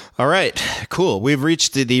 All right. Cool. We've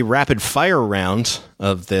reached the rapid fire round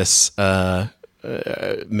of this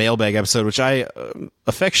mailbag episode, which I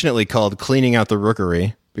affectionately called "Cleaning Out the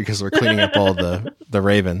Rookery" because we're cleaning up all the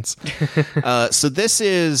ravens. So this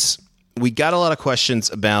is, we got a lot of questions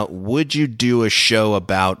about, would you do a show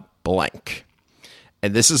about blank?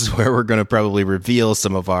 And this is where we're going to probably reveal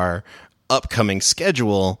some of our upcoming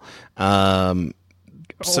schedule. So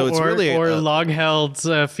it's really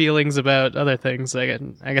long-held feelings about other things. I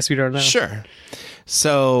guess we don't know. Sure.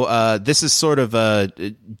 So this is sort of a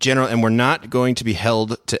general, and we're not going to be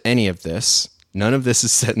held to any of this. None of this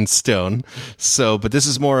is set in stone. But this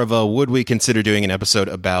is more of a, would we consider doing an episode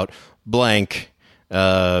about blank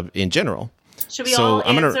in general? Should we all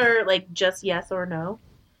answer like just yes or no?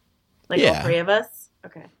 Like all 3 of us?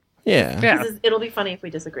 Okay. Yeah. It'll be funny if we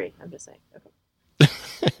disagree. I'm just saying. Okay.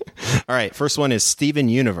 All right. First one is Steven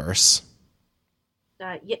Universe.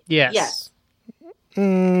 Yes.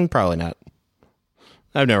 Probably not.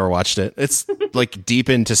 I've never watched it. It's like deep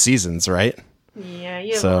into seasons, right? Yeah,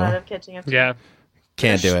 you have a lot of catching up to. Yeah.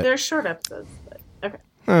 Can't do it. They're short episodes, but okay.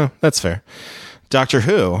 Oh, that's fair. Doctor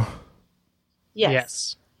Who.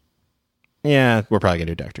 Yes. Yeah, we're probably going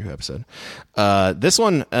to do a Doctor Who episode. This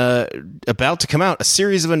one, about to come out, a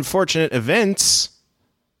series of unfortunate events.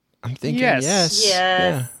 I'm thinking yes.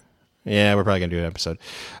 Yeah, we're probably going to do an episode.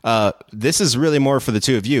 This is really more for the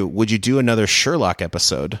two of you. Would you do another Sherlock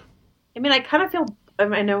episode? I mean, I kind of feel...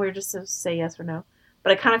 I know we were just to say yes or no,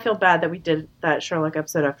 but I kind of feel bad that we did that Sherlock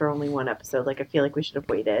episode after only 1 episode. Like, I feel like we should have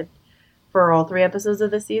waited for all 3 episodes of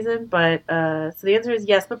the season. But, so the answer is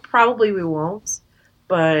yes, but probably we won't.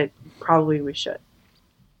 But probably we should.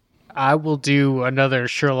 I will do another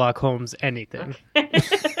Sherlock Holmes anything.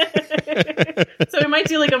 Okay. So we might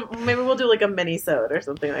do maybe we'll do like a mini-sode or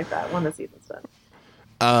something like that when the season's done.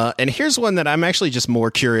 And here's one that I'm actually just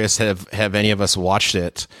more curious, have any of us watched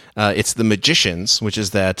it? It's The Magicians, which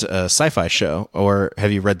is that sci-fi show, or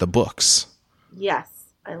have you read the books? Yes,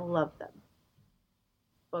 I love them.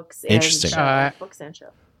 books and Interesting. books and show.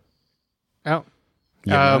 Oh.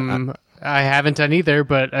 Yeah, I haven't done either,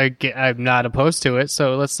 but I'm not opposed to it.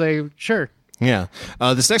 So let's say sure. Yeah.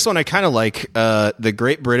 This next one I kind of like. The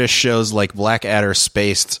Great British shows like Blackadder,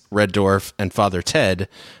 Spaced, Red Dwarf, and Father Ted.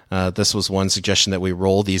 This was one suggestion that we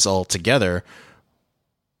roll these all together.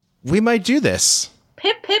 We might do this.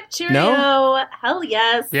 Pip pip cheerio! No? Hell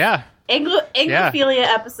yes! Yeah. Anglophilia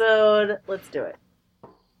episode. Let's do it.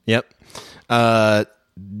 Yep. The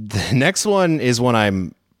next one is one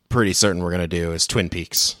I'm pretty certain we're going to do is Twin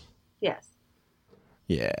Peaks. Yes.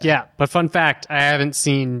 Yeah. Yeah, but fun fact, I haven't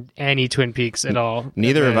seen any Twin Peaks at all.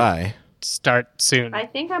 Neither have I. Start soon. I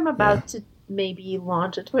think I'm about to maybe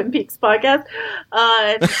launch a Twin Peaks podcast.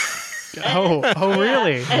 Oh,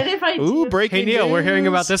 really? And if I do, Ooh, breaking Hey, Neil, news. we're hearing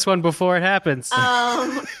about this one before it happens.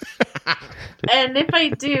 and if I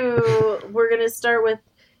do, we're gonna start with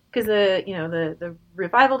because the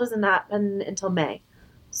revival doesn't happen until May,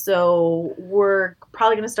 so we're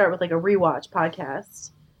probably gonna start with like a rewatch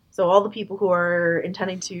podcast. So all the people who are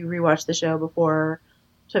intending to rewatch the show before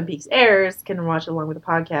Twin Peaks airs can watch along with the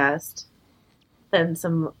podcast. Then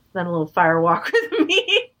a little fire walk with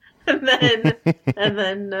me. And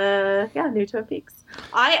then, new Twin Peaks.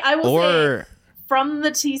 I will say from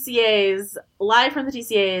the TCAs, live from the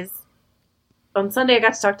TCAs, on Sunday I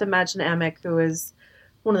got to talk to Madgen Amick, who is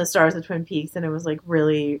one of the stars of Twin Peaks, and it was like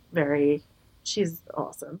really she's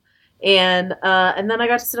awesome. And then I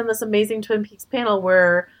got to sit on this amazing Twin Peaks panel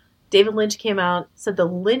where David Lynch came out, said the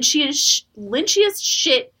lynchiest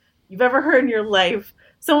shit you've ever heard in your life.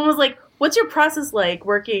 Someone was like, what's your process like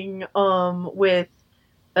working with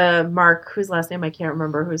Mark, whose last name I can't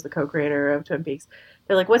remember, who's the co-creator of Twin Peaks?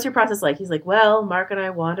 They're like, what's your process like? He's like, well, Mark and I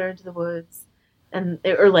wandered into the woods,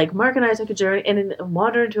 Mark and I took a journey and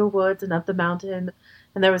wandered into a woods and up the mountain,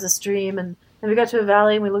 and there was a stream, and we got to a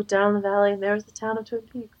valley, and we looked down the valley, and there was the town of Twin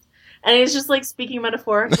Peaks. And he's just like speaking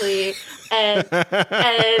metaphorically, and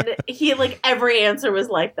he like every answer was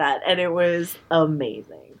like that, and it was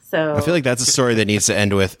amazing. So I feel like that's a story that needs to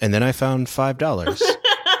end with, and then I found $5.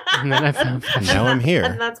 And then I found Now I'm here.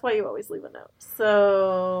 And that's why you always leave a note.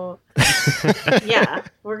 So, yeah,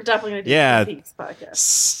 we're definitely going to do Yeah. a Twin Peaks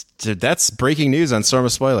podcast. That's breaking news on Storm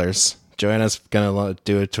of Spoilers. Joanna's going to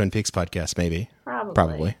do a Twin Peaks podcast, maybe.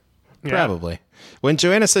 Probably. Yeah. Probably. When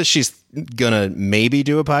Joanna says she's going to maybe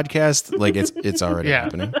do a podcast, like it's already Yeah.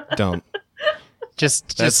 happening. Don't.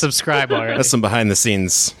 Just subscribe already. That's some behind the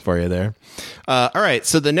scenes for you there. All right.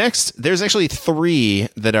 So there's actually 3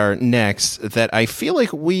 that are next that I feel like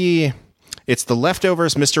it's The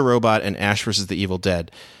Leftovers, Mr. Robot, and Ash vs. the Evil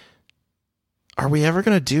Dead. Are we ever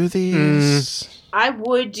going to do these? I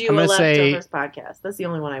would do a Leftovers podcast. That's the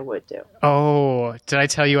only one I would do. Oh, did I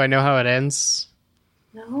tell you I know how it ends?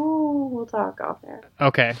 No, we'll talk off air.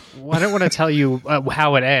 Okay. Well, I don't want to tell you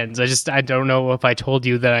how it ends. I don't know if I told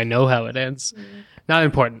you that I know how it ends. Not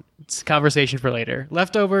important. It's a conversation for later.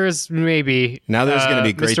 Leftovers, maybe. Now there's going to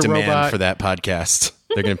be great Mr. demand Robot. for that podcast.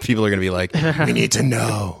 People are going to be like, we need to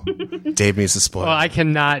know. Dave needs to spoil. Well, I could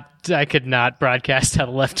not broadcast how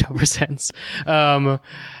the Leftovers ends.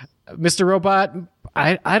 Mr. Robot,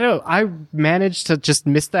 I managed to just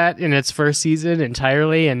miss that in its first season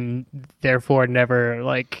entirely, and therefore never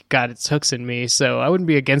got its hooks in me. So I wouldn't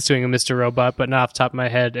be against doing a Mr. Robot, but not off the top of my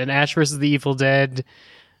head. And Ash vs. the Evil Dead,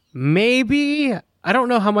 maybe. I don't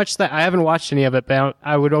know how much that I haven't watched any of it, but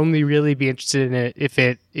I would only really be interested in it if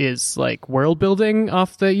it is world building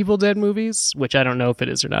off the Evil Dead movies, which I don't know if it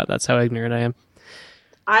is or not. That's how ignorant I am.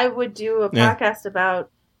 I would do a podcast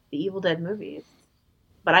about the Evil Dead movies,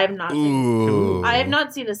 but I have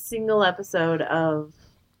not seen a single episode of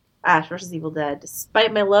Ash vs. Evil Dead,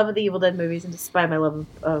 despite my love of the Evil Dead movies and despite my love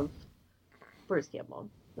of Bruce Campbell,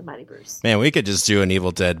 the Mighty Bruce. Man, we could just do an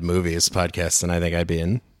Evil Dead movies podcast, and I think I'd be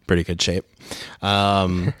in pretty good shape. All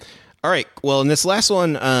right. Well, in this last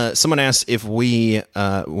one, someone asked if we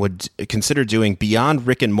would consider doing Beyond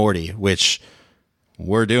Rick and Morty, which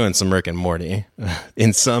we're doing some Rick and Morty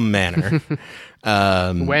in some manner.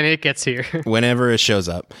 When it gets here. Whenever it shows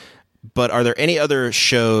up. But are there any other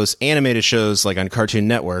shows, animated shows like on Cartoon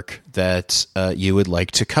Network, that you would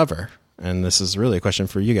like to cover? And this is really a question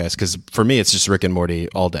for you guys, because for me, it's just Rick and Morty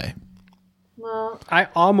all day. Well, I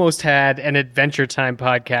almost had an Adventure Time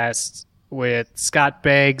podcast with Scott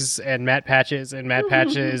Beggs and Matt Patches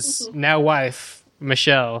now wife,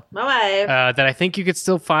 Michelle. my wife. That I think you could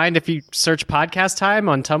still find if you search Podcast Time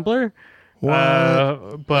on Tumblr. What?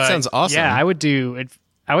 But That sounds awesome. Yeah, I would do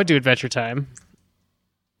Adventure Time.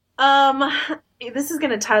 This is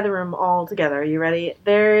going to tie the room all together. Are you ready?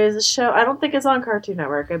 There is a show, I don't think it's on Cartoon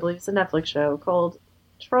Network. I believe it's a Netflix show called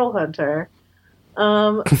Troll Hunter,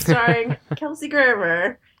 Starring Kelsey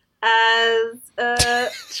Grammer as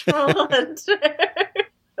Troll Hunter.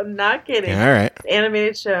 I'm not kidding. All right. It's an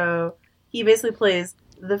animated show. He basically plays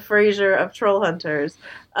the Frasier of Troll Hunters.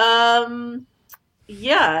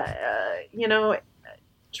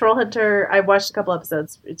 Troll Hunter, I watched a couple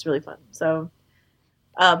episodes. It's really fun. So,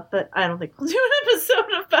 but I don't think we'll do an episode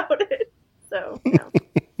about it. So, no.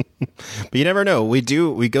 But you never know. We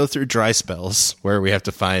go through dry spells where we have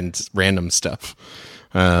to find random stuff.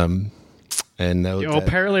 Apparently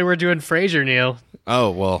we're doing Frasier, Neil.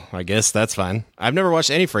 Oh, well, I guess that's fine. I've never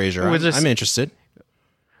watched any Frasier. I'm interested.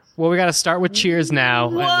 Well, we got to start with Cheers now,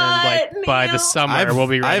 and then by the summer we'll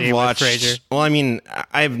be ready with Frasier. Well, I mean,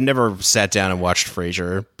 I've never sat down and watched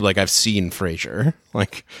Frasier. Like, I've seen Frasier.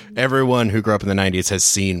 Like, everyone who grew up in the 90s has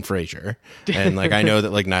seen Frasier. And, like, I know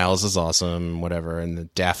that, like, Niles is awesome, whatever, and the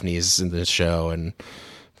Daphne's in the show, and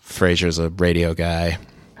Frasier's a radio guy.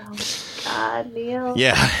 Oh, God, Neil.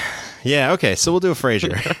 Yeah, okay, so we'll do a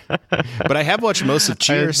Frasier. But I have watched most of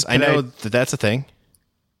Cheers. I know that's a thing.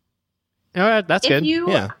 All right, that's good.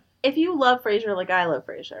 If you love Frasier like I love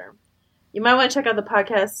Frasier, you might want to check out the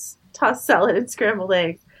podcast Tossed Salad and Scrambled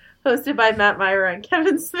Eggs, hosted by Matt Myra and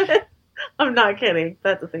Kevin Smith. I'm not kidding.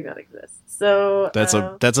 That's a thing that exists. So that's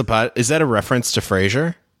a pod. Is that a reference to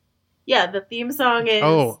Frasier? Yeah, the theme song is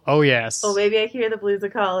Oh yes. Oh, maybe I hear the blues a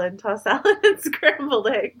calling. Tossed salad and scrambled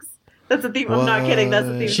eggs. That's the theme. I'm not kidding. That's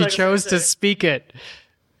the theme. She chose to speak it.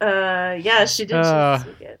 Yeah, she did choose to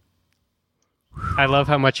speak it. I love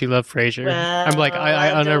how much you love Frasier. Well, I'm like,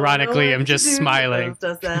 I unironically am just smiling.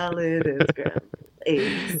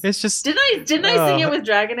 It's just. Didn't I sing it with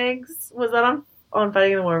Dragon Eggs? Was that on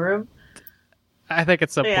Fighting in the War Room? I think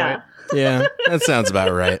at some point. Yeah, that sounds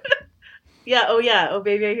about right. Yeah. Oh,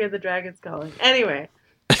 baby, I hear the dragons calling. Anyway,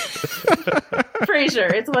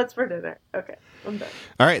 Frasier. It's what's for dinner. Okay, I'm done.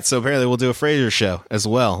 All right, so apparently we'll do a Frasier show as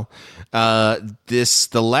well. The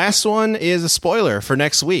last one is a spoiler for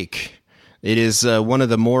next week. It is one of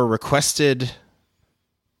the more requested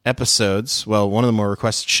episodes, one of the more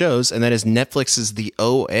requested shows, and that is Netflix's The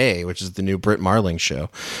OA, which is the new Brit Marling show.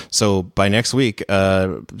 So by next week,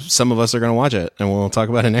 some of us are going to watch it, and we'll talk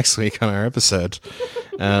about it next week on our episode.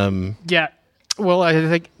 Yeah. Well, I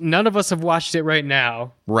think none of us have watched it right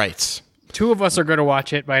now. Right. 2 of us are going to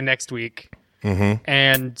watch it by next week. Mm-hmm.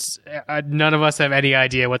 And none of us have any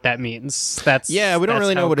idea what that means. We don't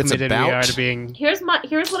really know what it's about. We are to being... Here's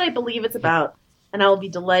what I believe it's about, and I will be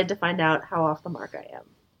delighted to find out how off the mark I am.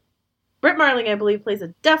 Brit Marling, I believe, plays a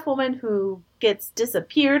deaf woman who gets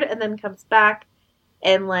disappeared and then comes back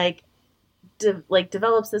and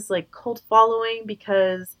develops this cult following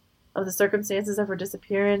because of the circumstances of her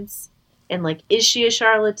disappearance. And is she a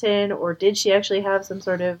charlatan, or did she actually have some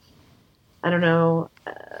sort of, I don't know,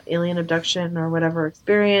 alien abduction or whatever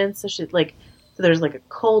experience? So so there's a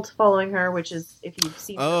cult following her, which is, if you've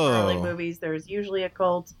seen the Marling movies, there's usually a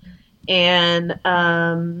cult. And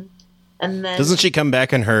then doesn't she come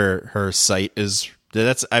back and her sight is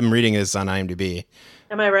I'm reading this on IMDb.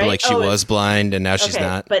 Am I right? But she was blind and now she's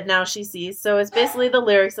not. But now she sees. So it's basically the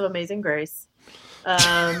lyrics of Amazing Grace.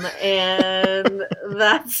 And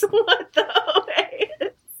that's what the OA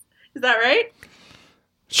is. Is that right?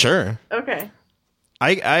 Sure. Okay.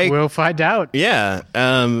 We'll find out. Yeah.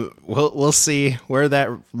 We'll see where that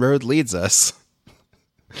road leads us.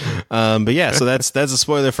 But yeah, so that's a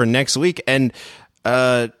spoiler for next week. And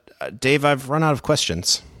Dave, I've run out of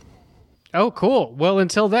questions. Oh, cool. Well,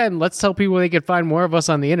 until then, let's tell people they can find more of us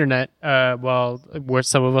on the internet. Where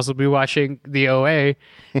some of us will be watching the OA.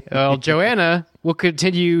 Joanna will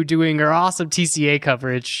continue doing her awesome TCA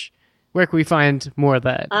coverage. Where can we find more of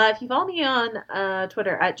that? If you follow me on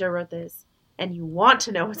Twitter at Joe Wrote This, and you want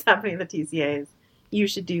to know what's happening in the TCAs, you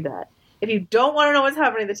should do that. If you don't want to know what's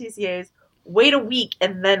happening in the TCAs, wait a week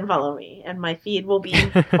and then follow me, and my feed will be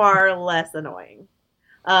far less annoying.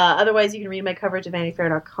 Otherwise, you can read my coverage at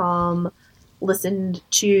VanityFair.com, listen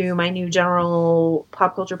to my new general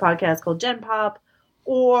pop culture podcast called Gen Pop,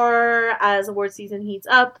 or as award season heats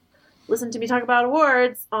up, listen to me talk about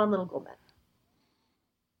awards on Little Gold Men.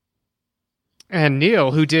 And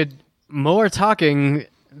Neil, who did more talking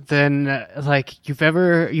than you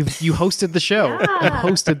hosted the show. Yeah. You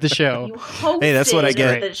hosted the show. Hey, that's what I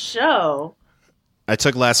get. The show. I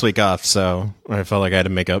took last week off, so I felt like I had to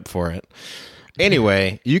make up for it.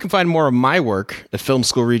 Anyway, you can find more of my work at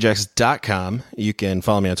filmschoolrejects.com. You can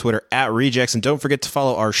follow me on Twitter at Rejects, and don't forget to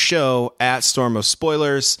follow our show at Storm of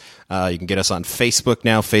Spoilers. You can get us on Facebook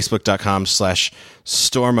now,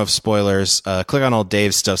 facebook.com/Storm of Spoilers. Click on all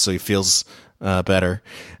Dave's stuff so he feels better.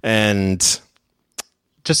 And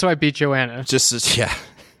just so I beat Joanna. Yeah.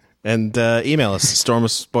 And email us,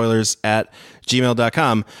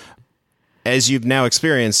 stormofspoilers@gmail.com. As you've now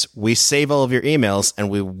experienced, we save all of your emails, and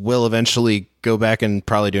we will eventually go back and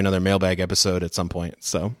probably do another mailbag episode at some point.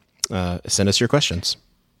 So send us your questions.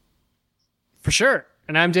 For sure.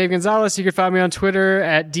 And I'm Dave Gonzalez. You can find me on Twitter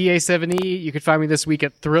at DA7E. You can find me this week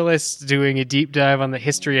at Thrillist doing a deep dive on the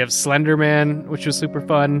history of Slenderman, which was super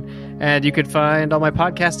fun. And you could find all my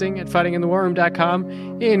podcasting at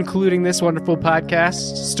fightinginthewarroom.com, including this wonderful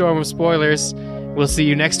podcast, Storm of Spoilers. We'll see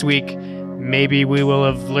you next week. Maybe we will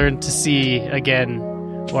have learned to see again,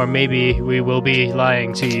 or maybe we will be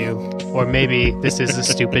lying to you, or maybe this is a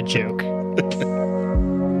stupid joke.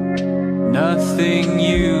 Nothing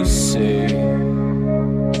you say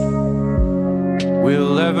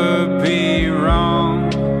will ever be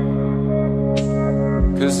wrong,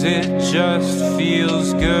 'cause it just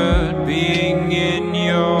feels good being in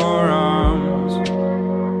your arms.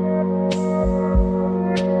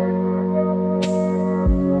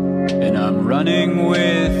 And I'm running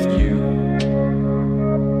with you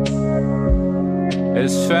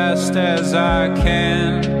as fast as I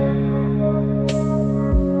can,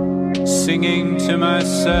 singing to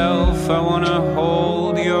myself, I wanna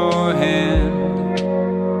hold your hand.